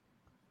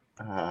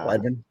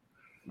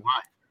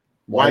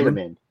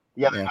 Weidman.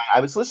 Yeah, I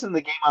was listening to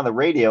the game on the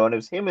radio, and it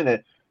was him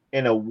and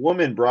a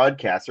woman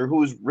broadcaster who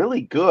was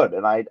really good.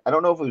 And I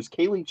don't know if it was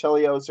Kaylee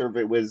Chelios or if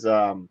it was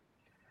God,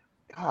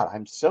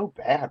 I'm so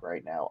bad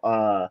right now.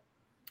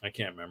 I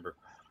can't remember.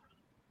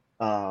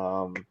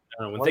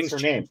 What's her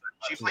name?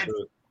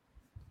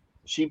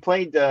 She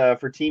played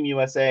for Team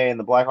USA, and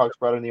the Blackhawks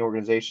brought her in the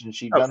organization.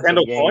 She'd done some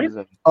games.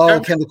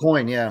 Kendall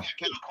Coyne, yeah.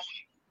 Kendall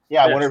Coyne.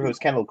 Yeah, I wonder if it was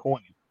Kendall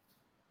Coyne.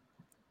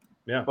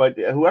 Yeah. But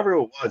whoever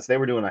it was, they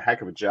were doing a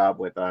heck of a job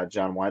with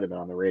John Weideman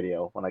on the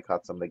radio when I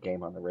caught some of the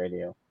game on the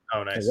radio.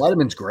 Oh, nice.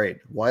 Weideman's great.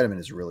 Weideman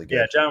is really good.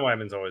 Yeah, John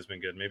Weideman's always been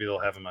good. Maybe they'll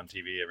have him on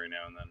TV every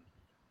now and then.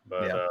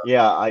 But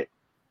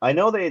I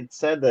know they had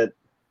said that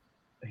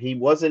he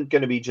wasn't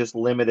going to be just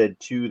limited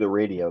to the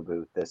radio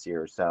booth this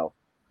year. So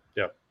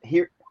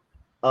here,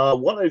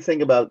 one other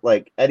thing about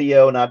like Eddie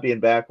O not being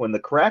back, when the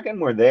Kraken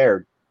were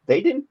there,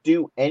 they didn't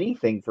do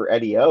anything for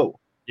Eddie O.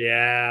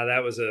 Yeah,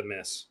 that was a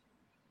miss.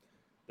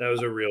 That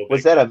was a real.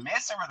 Was that a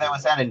miss or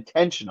was that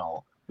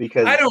intentional?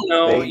 Because I don't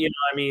know.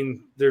 I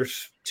mean,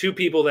 there's two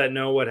people that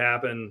know what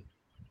happened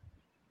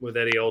with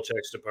Eddie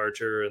Olczyk's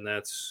departure, and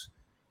that's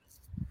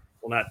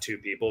well, not two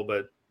people,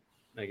 but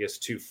I guess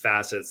two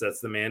facets.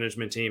 That's the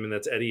management team and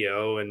that's Eddie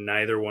O, and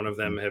neither one of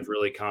them have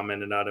really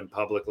commented on it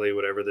publicly,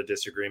 whatever the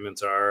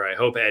disagreements are. I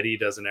hope Eddie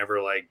doesn't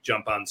ever like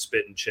jump on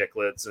Spit and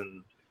Chicklets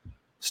and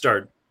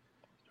start,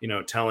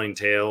 telling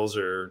tales,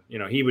 or,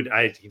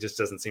 he just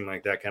doesn't seem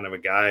like that kind of a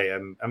guy.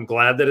 I'm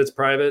glad that it's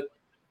private.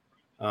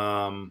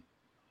 Who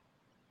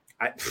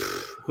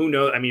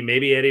knows? I mean,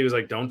 maybe Eddie was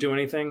like, don't do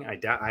anything. I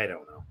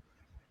don't know.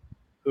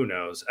 Who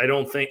knows? I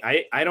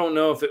don't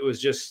know if it was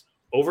just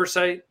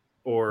oversight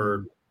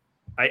or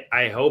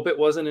I hope it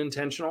wasn't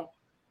intentional.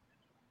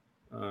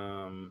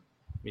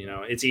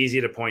 It's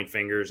easy to point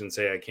fingers and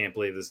say, I can't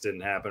believe this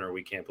didn't happen, or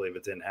we can't believe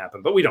it didn't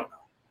happen, but we don't know.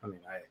 I mean,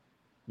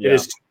 it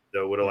is,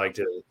 though, would have liked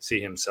to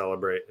see him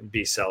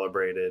be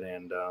celebrated.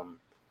 And,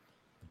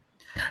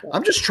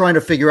 I'm just trying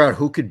to figure out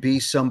who could be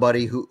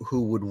somebody who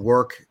would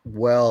work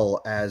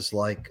well as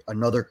like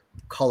another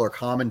color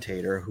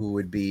commentator who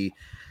would be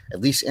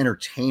at least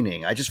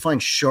entertaining. I just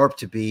find Sharp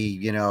to be,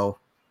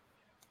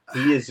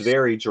 he is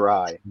very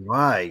dry.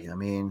 Right. I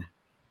mean,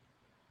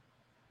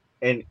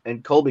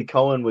 and Colby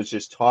Cohen was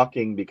just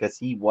talking because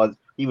he was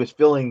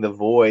filling the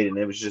void, and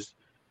it was just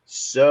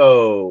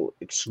so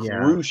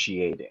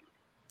excruciating.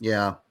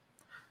 Yeah.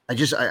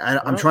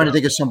 I'm trying to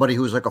think of somebody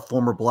who was like a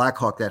former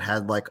Blackhawk that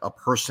had like a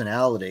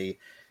personality,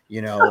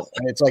 and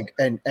it's like,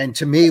 and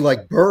to me,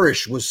 like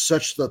Burish was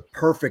such the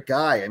perfect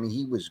guy. I mean,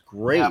 he was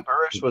great. Yeah,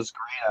 Burish was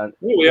great.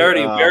 We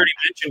already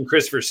mentioned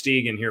Christopher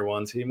Stieg here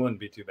once. He wouldn't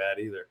be too bad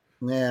either.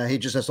 Yeah, he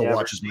just has to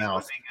watch his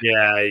mouth.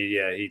 Yeah,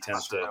 he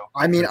tends to.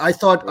 I mean, I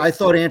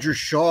thought Andrew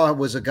Shaw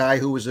was a guy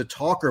who was a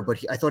talker, but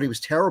I thought he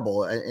was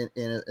terrible in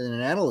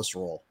an analyst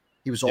role.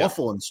 He was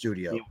awful in the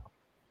studio.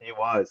 He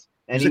was,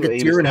 and he was like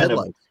a deer in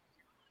headlights.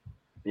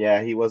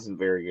 Yeah, he wasn't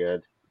very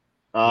good.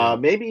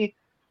 Maybe,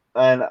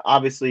 and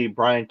obviously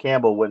Brian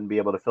Campbell wouldn't be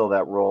able to fill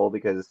that role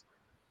because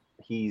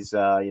he's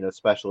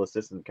special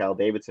assistant Kyle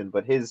Davidson,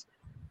 but his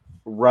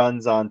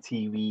runs on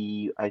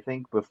TV, I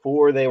think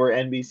before they were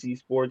NBC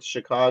Sports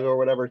Chicago or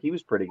whatever, he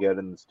was pretty good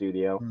in the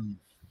studio.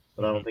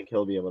 But I don't think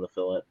he'll be able to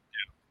fill it.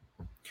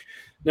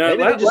 No,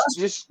 maybe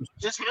just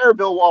hire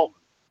Bill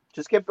Walton.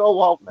 Just get Bill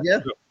Walton.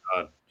 Yeah.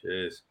 Oh,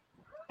 jeez.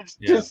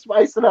 Just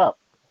spice it up.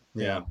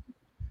 Yeah.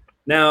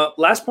 Now,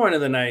 last point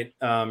of the night,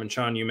 and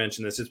Sean, you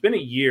mentioned this. It's been a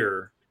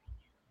year,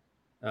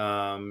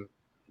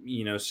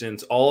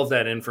 since all of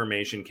that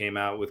information came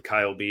out with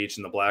Kyle Beach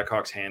and the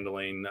Blackhawks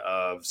handling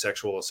of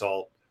sexual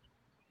assault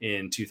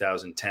in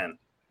 2010.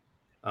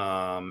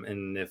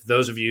 And if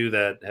those of you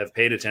that have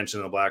paid attention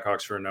to the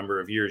Blackhawks for a number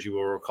of years, you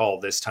will recall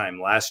this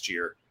time last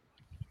year,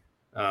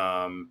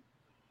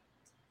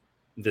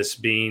 this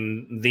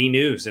being the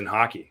news in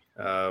hockey.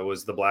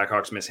 Was the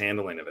Blackhawks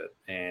mishandling of it.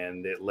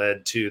 And it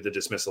led to the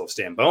dismissal of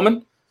Stan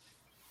Bowman.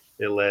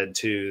 It led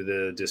to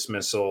the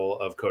dismissal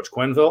of Coach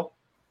Quenneville.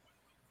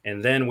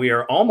 And then we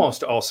are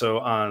almost also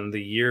on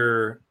the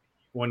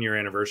 1 year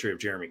anniversary of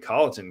Jeremy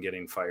Colleton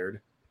getting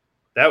fired.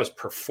 That was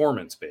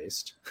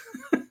performance-based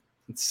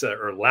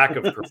or lack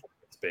of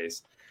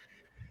performance-based.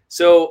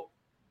 So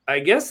I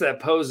guess that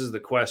poses the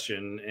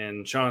question.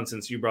 And Sean,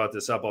 since you brought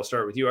this up, I'll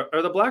start with you.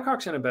 Are the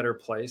Blackhawks in a better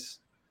place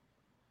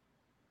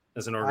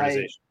as an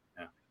organization?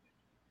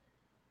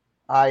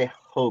 I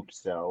hope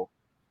so.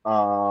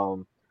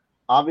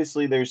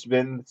 Obviously, there's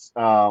been,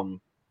 I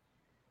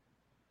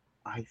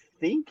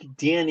think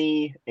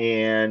Danny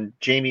and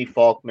Jamie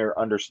Faulkner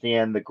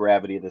understand the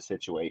gravity of the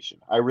situation.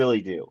 I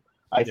really do.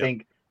 I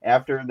think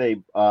after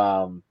they,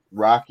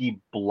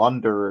 Rocky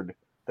blundered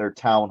their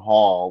town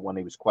hall when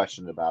he was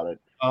questioned about it.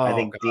 I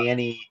think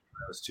Danny,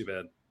 that was too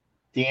bad.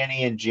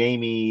 Danny and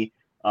Jamie,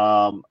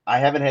 I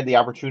haven't had the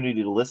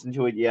opportunity to listen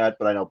to it yet,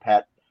 but I know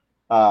Pat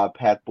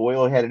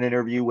Boyle had an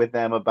interview with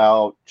them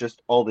about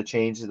just all the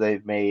changes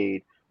they've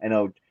made. I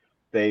know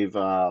they've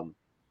been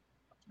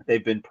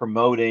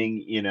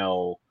promoting,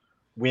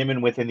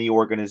 women within the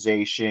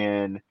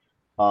organization.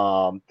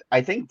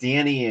 I think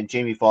Danny and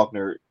Jamie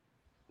Faulkner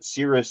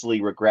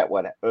seriously regret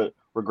what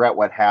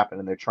happened,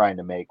 and they're trying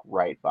to make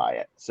right by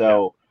it.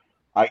 So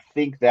I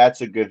think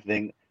that's a good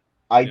thing.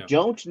 I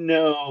don't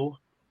know.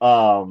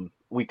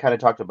 We kind of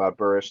talked about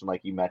Burish, and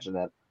like you mentioned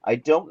that. I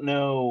don't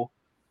know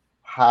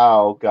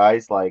how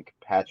guys like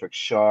Patrick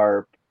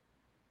Sharp,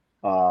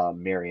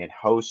 Marian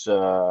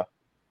Hossa,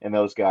 and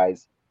those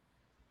guys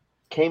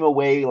came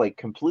away like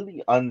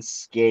completely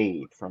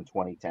unscathed from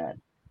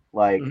 2010.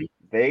 Like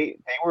they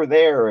were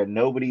there, and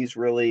there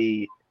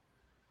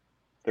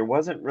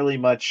wasn't really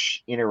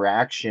much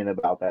interaction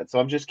about that. So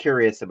I'm just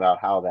curious about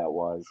how that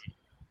was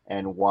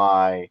and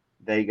why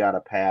they got a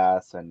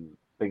pass and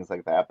things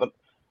like that. But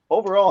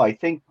overall, I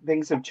think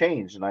things have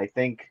changed, and I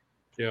think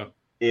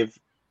if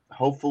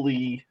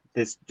hopefully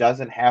this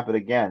doesn't happen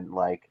again,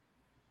 like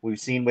we've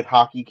seen with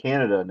Hockey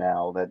Canada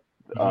now, that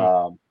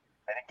I think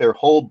their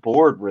whole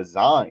board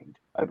resigned,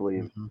 I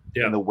believe,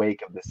 in the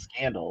wake of the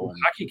scandal. Well,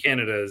 Hockey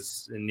Canada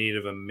is in need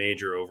of a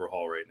major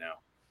overhaul right now.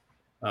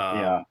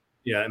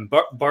 And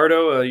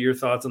Bardo, your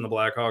thoughts on the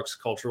Blackhawks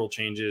cultural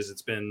changes?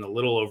 It's been a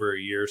little over a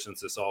year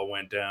since this all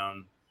went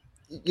down.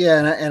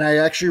 Yeah, and I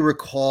actually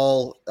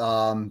recall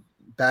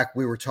back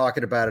we were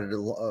talking about it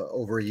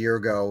over a year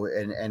ago,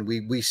 and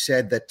we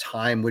said that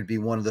time would be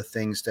one of the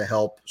things to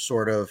help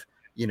sort of,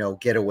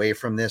 get away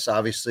from this.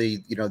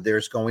 Obviously,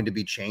 there's going to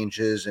be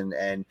changes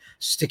and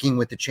sticking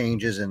with the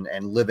changes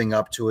and living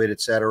up to it,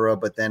 et cetera.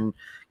 But then,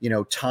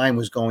 time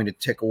was going to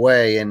tick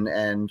away,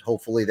 and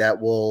hopefully that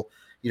will,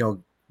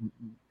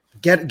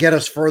 get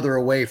us further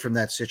away from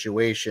that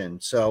situation.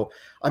 So,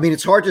 I mean,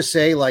 it's hard to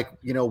say, like,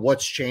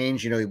 what's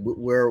changed.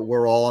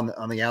 We're all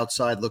on the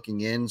outside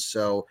looking in.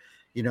 So,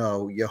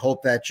 you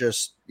hope that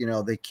just,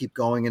 they keep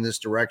going in this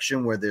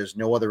direction where there's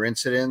no other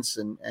incidents,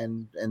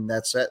 and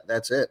that's it.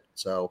 That's it.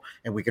 So,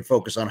 and we could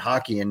focus on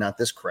hockey and not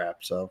this crap.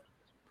 So,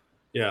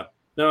 yeah,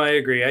 no, I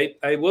agree.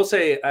 I will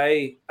say,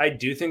 I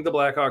do think the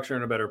Blackhawks are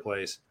in a better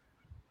place.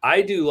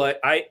 I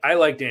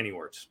like Danny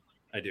Wirtz.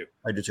 I do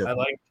too. I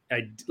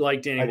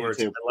like Danny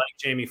Wirtz. I like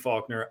Jamie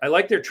Faulkner. I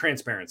like their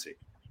transparency.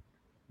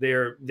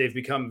 They've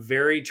become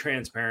very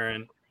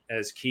transparent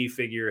as key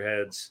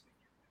figureheads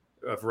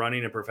of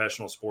running a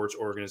professional sports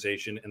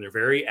organization, and they're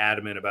very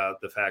adamant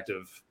about the fact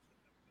of,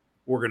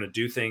 we're going to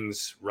do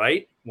things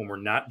right. When we're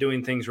not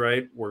doing things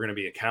right, we're going to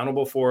be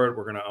accountable for it.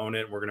 We're going to own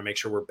it. We're going to make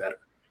sure we're better.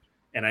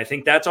 And I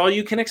think that's all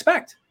you can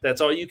expect.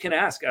 That's all you can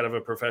ask out of a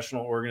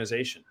professional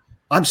organization.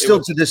 I'm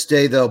still to this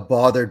day, though,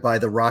 bothered by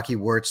the Rocky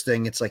Wirtz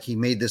thing. It's like he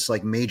made this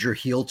like major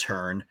heel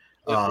turn.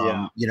 Too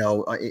bad.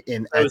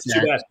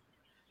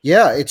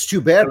 Yeah, it's too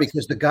bad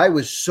because the guy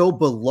was so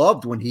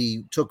beloved when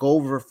he took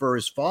over for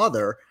his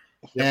father.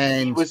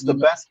 And he was the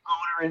best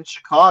owner in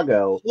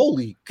Chicago.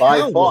 Holy by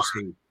cow, far.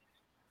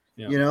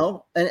 And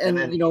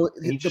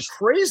the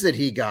praise that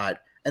he got.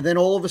 And then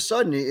all of a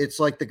sudden, it's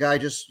like the guy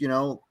just,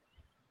 to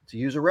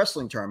use a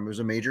wrestling term, it was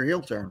a major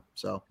heel turn.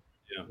 So.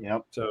 Yeah.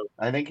 Yep. So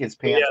I think his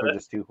pants were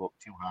just too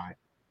high.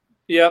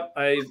 Yep.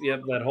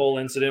 That whole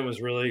incident was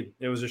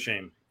it was a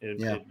shame. It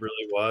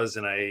really was.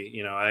 And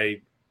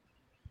I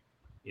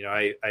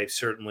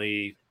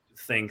certainly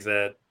think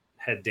that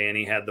had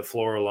Danny had the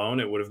floor alone,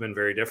 it would have been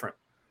very different.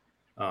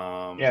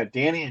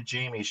 Danny and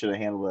Jamie should have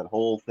handled that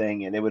whole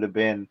thing, and it would have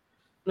been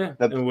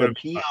the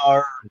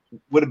PR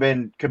would have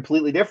been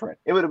completely different.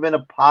 It would have been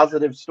a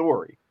positive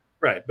story.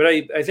 Right. But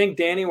I think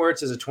Danny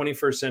Wirtz is a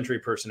 21st century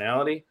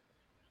personality.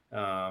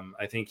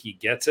 I think he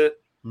gets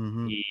it.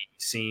 Mm-hmm. He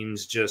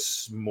seems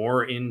just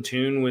more in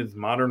tune with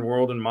modern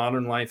world and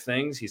modern life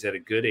things. He's at a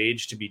good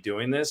age to be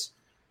doing this.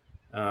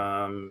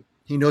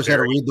 He knows how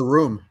to read the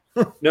room.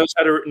 knows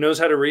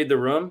how to read the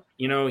room.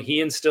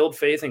 He instilled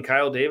faith in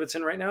Kyle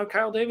Davidson right now.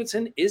 Kyle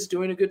Davidson is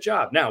doing a good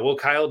job. Now, will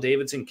Kyle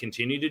Davidson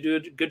continue to do a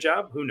good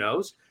job? Who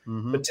knows?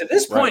 Mm-hmm. But to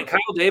this point, Kyle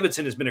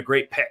Davidson has been a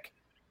great pick.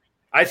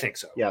 I think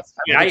so. Yes.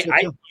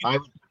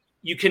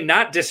 You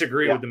cannot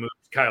disagree with the moves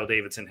Kyle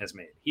Davidson has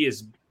made. He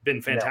has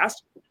been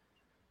fantastic.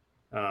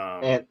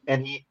 No.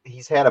 And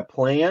he's had a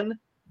plan.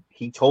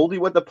 He told you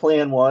what the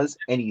plan was,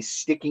 and he's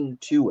sticking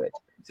to it.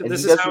 So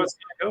this is how it's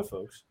going to go,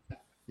 folks.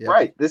 Yeah.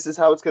 Right. This is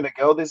how it's going to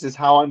go. This is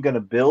how I'm going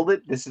to build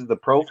it. This is the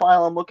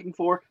profile I'm looking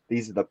for.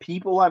 These are the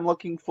people I'm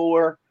looking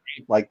for.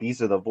 Like,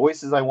 these are the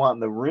voices I want in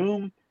the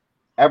room.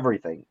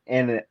 Everything.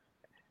 And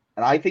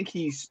I think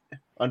he's,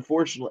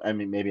 unfortunately, I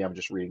mean, maybe I'm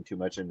just reading too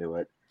much into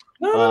it.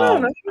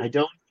 No. I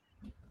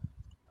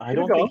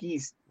don't think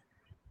he's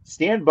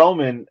Stan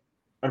Bowman,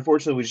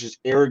 unfortunately, was just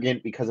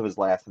arrogant because of his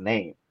last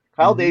name.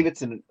 Kyle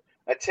Davidson,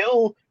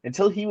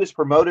 until he was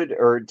promoted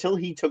or until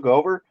he took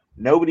over,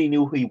 nobody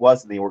knew who he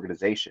was in the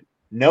organization.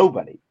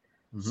 Nobody.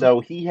 Mm-hmm.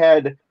 So he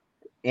had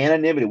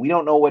anonymity. We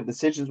don't know what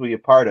decisions we be a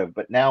part of,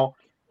 but now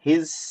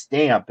his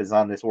stamp is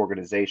on this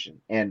organization.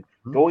 And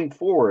going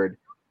forward,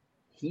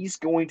 he's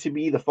going to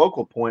be the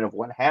focal point of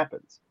what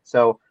happens.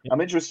 So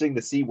I'm interested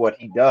to see what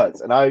he does.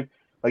 And I,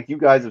 like you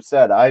guys have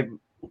said, I'm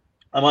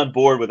on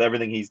board with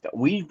everything he's done.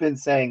 We've been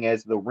saying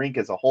as the rink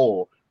as a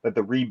whole that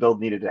the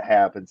rebuild needed to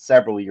happen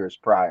several years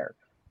prior.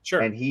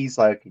 Sure. And he's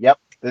like, yep,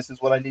 this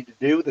is what I need to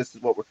do. This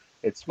is what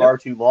it's far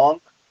too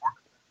long.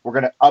 We're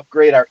going to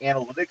upgrade our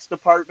analytics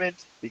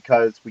department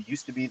because we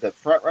used to be the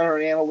front runner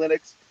in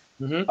analytics.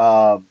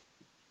 Mm-hmm.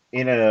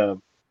 In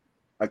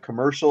a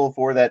commercial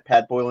for that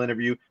Pat Boyle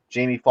interview,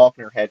 Jamie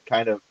Faulkner had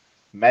kind of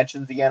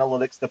mentioned the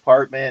analytics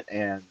department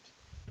and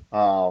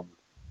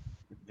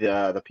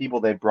the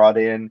people they brought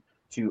in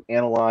to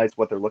analyze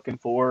what they're looking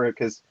for,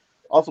 because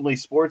ultimately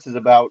sports is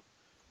about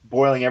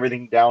boiling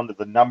everything down to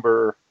the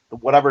number,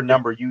 whatever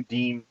number you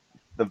deem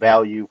the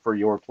value for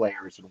your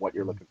players and what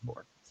you're looking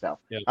for. So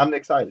I'm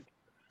excited.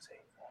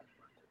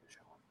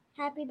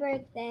 Happy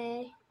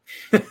birthday.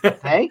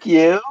 Thank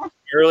you.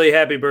 Early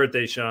happy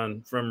birthday,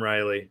 Sean, from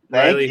Riley.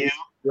 Thank you.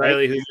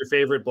 Riley, who's your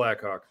favorite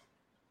Blackhawk?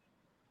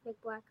 Big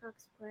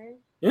Blackhawks player?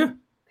 Yeah.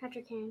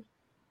 Patrick Kane.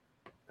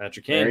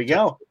 Patrick Kane. There you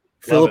go.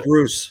 Philip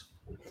Roos.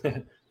 All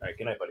right,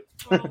 good night,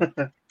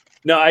 buddy.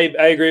 No,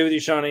 I agree with you,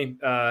 Shawnee.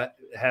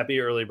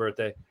 Happy early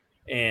birthday.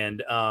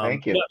 And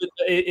thank you.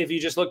 If you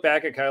just look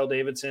back at Kyle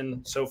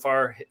Davidson so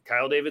far,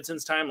 Kyle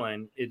Davidson's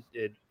timeline,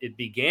 it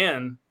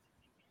began,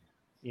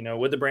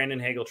 with the Brandon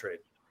Hagel trade,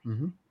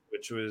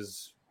 which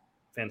was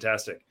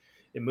fantastic.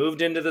 It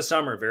moved into the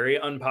summer, very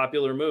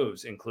unpopular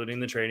moves, including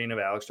the trading of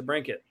Alex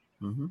DeBrincat.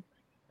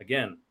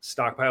 Again,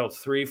 stockpiled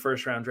 3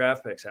 first-round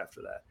draft picks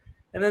after that.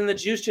 And then the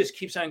juice just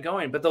keeps on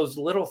going. But those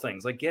little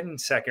things, like getting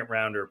second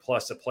rounder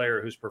plus a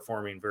player who's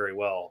performing very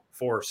well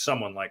for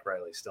someone like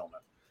Riley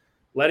Stillman,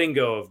 letting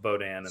go of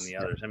Bodin and the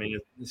others. I mean,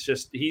 it's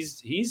just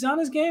he's on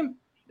his game.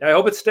 I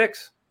hope it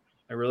sticks.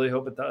 I really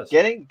hope it does.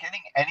 Getting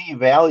any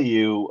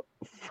value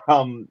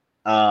from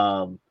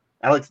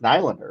Alex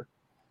Nylander.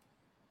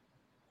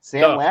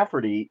 Sam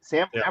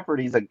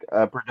Lafferty's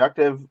a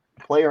productive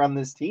player on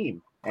this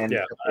team. And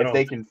if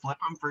they can flip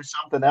him for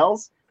something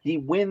else, he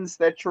wins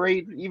that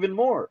trade even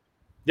more.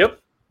 Yep.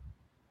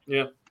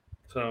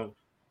 So,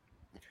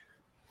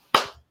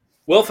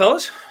 well,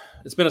 fellas,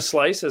 it's been a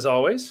slice as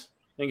always.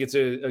 I think it's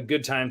a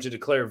good time to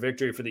declare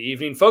victory for the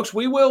evening. Folks,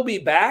 we will be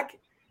back.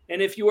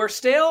 And if you are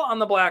stale on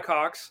the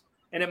Blackhawks,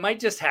 and it might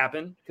just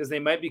happen because they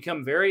might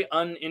become very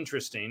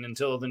uninteresting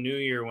until the new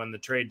year when the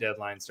trade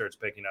deadline starts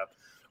picking up,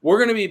 we're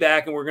going to be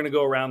back and we're going to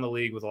go around the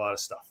league with a lot of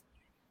stuff.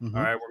 Mm-hmm.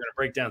 All right, we're going to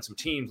break down some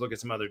teams, look at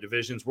some other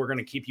divisions. We're going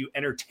to keep you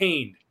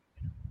entertained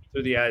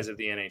through the eyes of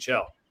the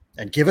NHL.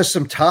 And give us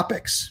some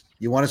topics.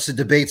 You want us to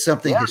debate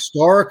something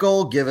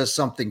historical, give us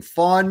something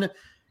fun.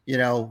 We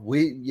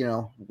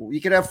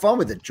could have fun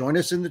with it. Join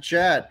us in the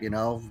chat,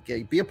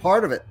 be a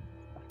part of it.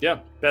 Yeah,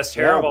 best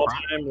hair of all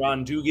time,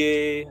 Ron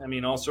Duguay. I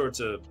mean, all sorts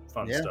of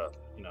fun stuff.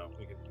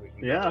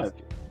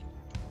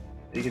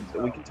 We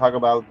can talk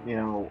about,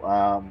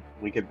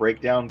 we could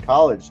break down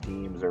college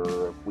teams,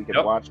 or we could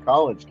watch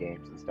college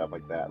games and stuff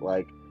like that.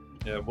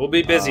 We'll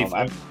be busy.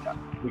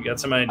 We got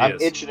some ideas.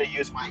 I'm itching to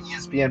use my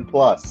ESPN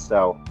Plus,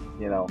 so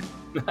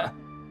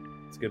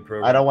it's a good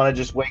program. I don't want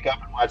to just wake up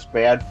and watch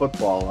bad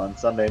football on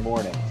Sunday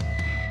mornings.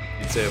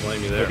 You'd say I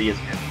blame you there.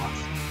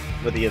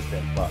 With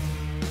ESPN Plus.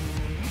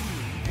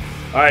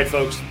 All right,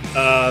 folks.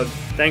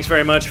 Thanks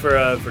very much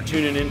for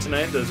tuning in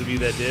tonight. Those of you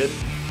that did.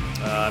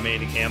 I'm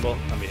Andy Campbell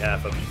on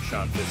behalf of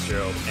Sean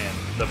Fitzgerald and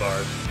the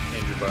Bard,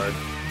 Andrew Bard.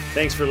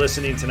 Thanks for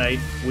listening tonight.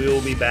 We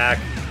will be back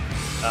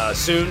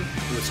soon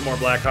with some more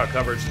Blackhawk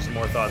coverage and some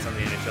more thoughts on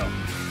the NHL.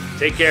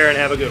 Take care and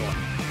have a good one.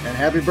 And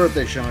happy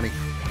birthday, Shawnee.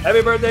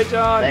 Happy birthday,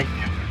 John.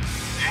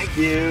 Thank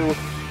you.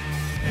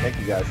 Thank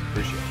you guys.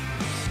 Appreciate it.